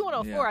no,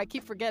 Q104. Yeah. I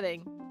keep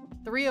forgetting.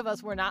 3 of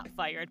us were not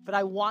fired, but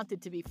I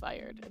wanted to be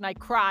fired, and I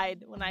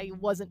cried when I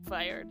wasn't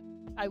fired.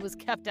 I was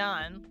kept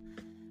on,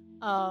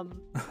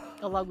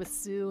 along with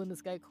Sue and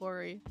this guy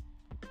Corey.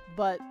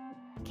 But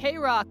K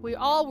Rock, we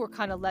all were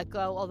kind of let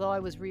go, although I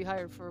was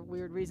rehired for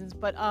weird reasons.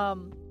 But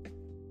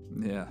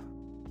Yeah.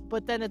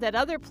 But then at that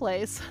other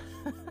place,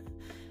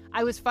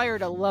 I was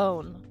fired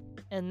alone,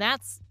 and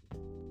that's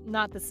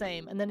not the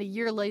same. And then a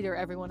year later,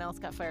 everyone else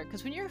got fired.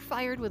 Because when you're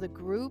fired with a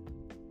group,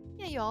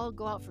 yeah, you all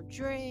go out for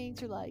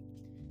drinks. You're like,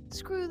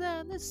 screw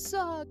them, this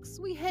sucks,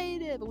 we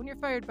hate it. But when you're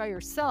fired by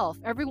yourself,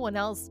 everyone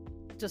else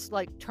just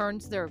like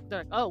turns they're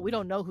like, oh, we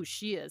don't know who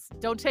she is.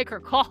 Don't take her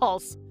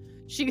calls.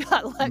 She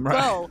got let Right.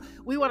 go.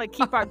 We want to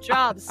keep our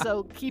jobs,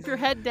 so keep your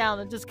head down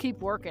and just keep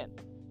working.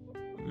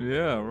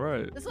 Yeah,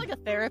 right. This is like a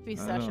therapy I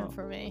session know.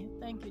 for me.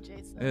 Thank you,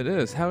 Jason. It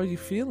is. How are you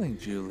feeling,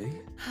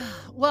 Julie?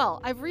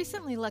 Well, I've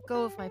recently let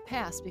go of my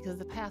past because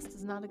the past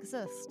does not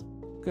exist.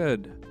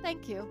 Good.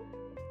 Thank you.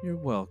 You're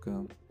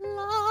welcome.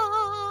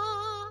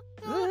 Love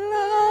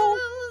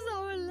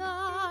are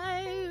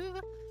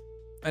alive.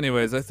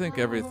 Anyways, I think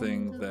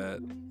everything that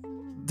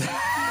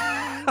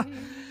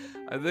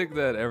I think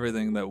that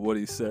everything that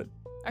Woody said.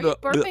 Are you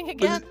burping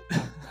again? Do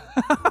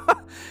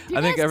you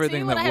I think guys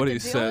everything see what that I have Woody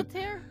to deal said with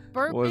here?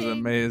 Burping. was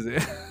amazing.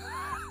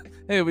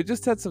 Hey, we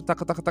just had some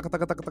taka taka taka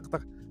taka taka taka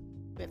taka.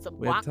 We had some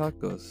We had guac.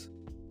 tacos.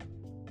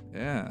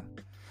 Yeah.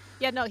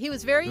 Yeah, no, he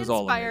was very It was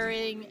all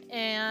inspiring,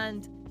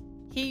 and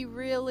he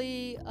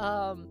really,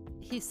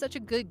 he's such a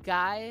good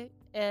guy,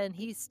 and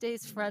he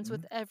stays friends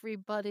with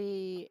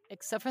everybody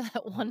except for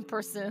that one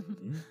person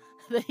Mhm.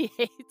 that he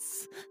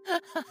hates.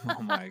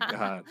 Oh my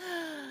God.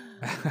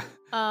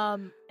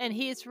 And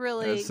he's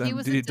really, he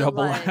was a SMD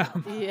double delight.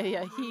 M.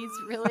 Yeah, he's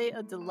really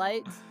a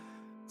delight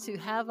to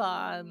have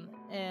on,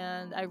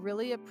 and I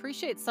really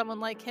appreciate someone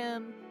like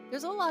him.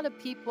 There's a lot of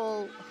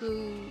people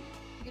who,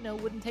 you know,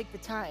 wouldn't take the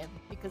time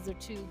because they're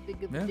too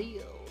big of a Yeah.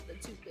 deal. They're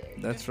too big.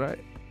 That's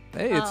right.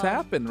 Hey, it's Um,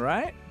 happened,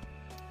 right?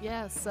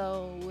 Yeah,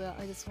 so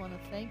I just want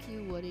to thank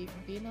you, Woody, for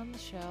being on the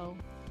show.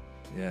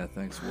 Yeah,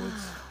 thanks,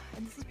 Woods.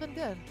 And this has been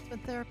good. It's been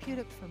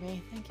therapeutic for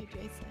me. Thank you,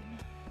 Jason.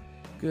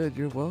 Good,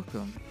 you're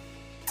welcome.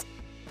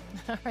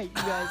 All right, you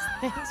guys.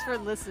 Thanks for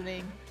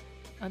listening.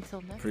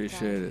 Until next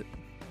Appreciate time. it.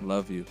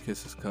 Love you.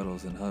 Kisses,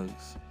 cuddles, and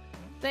hugs.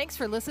 Thanks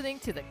for listening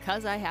to the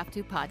 'Cause I Have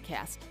To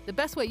podcast. The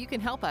best way you can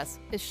help us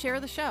is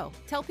share the show.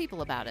 Tell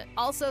people about it.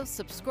 Also,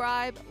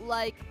 subscribe,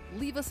 like,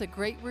 leave us a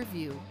great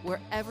review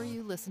wherever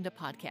you listen to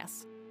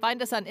podcasts.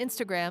 Find us on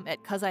Instagram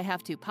at 'Cause I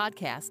Have To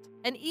Podcast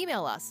and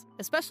email us,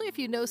 especially if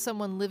you know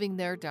someone living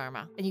their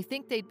Dharma and you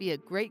think they'd be a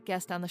great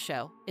guest on the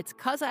show. It's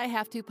 'Cause I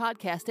Have To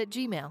Podcast at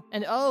Gmail.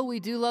 And oh,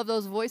 we do love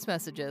those voice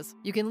messages.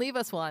 You can leave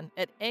us one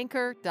at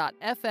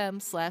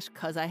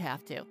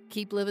anchor.fm/'CauseIHaveTo.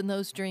 Keep living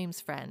those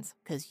dreams, friends,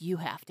 'cause you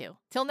have to.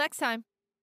 Till next time.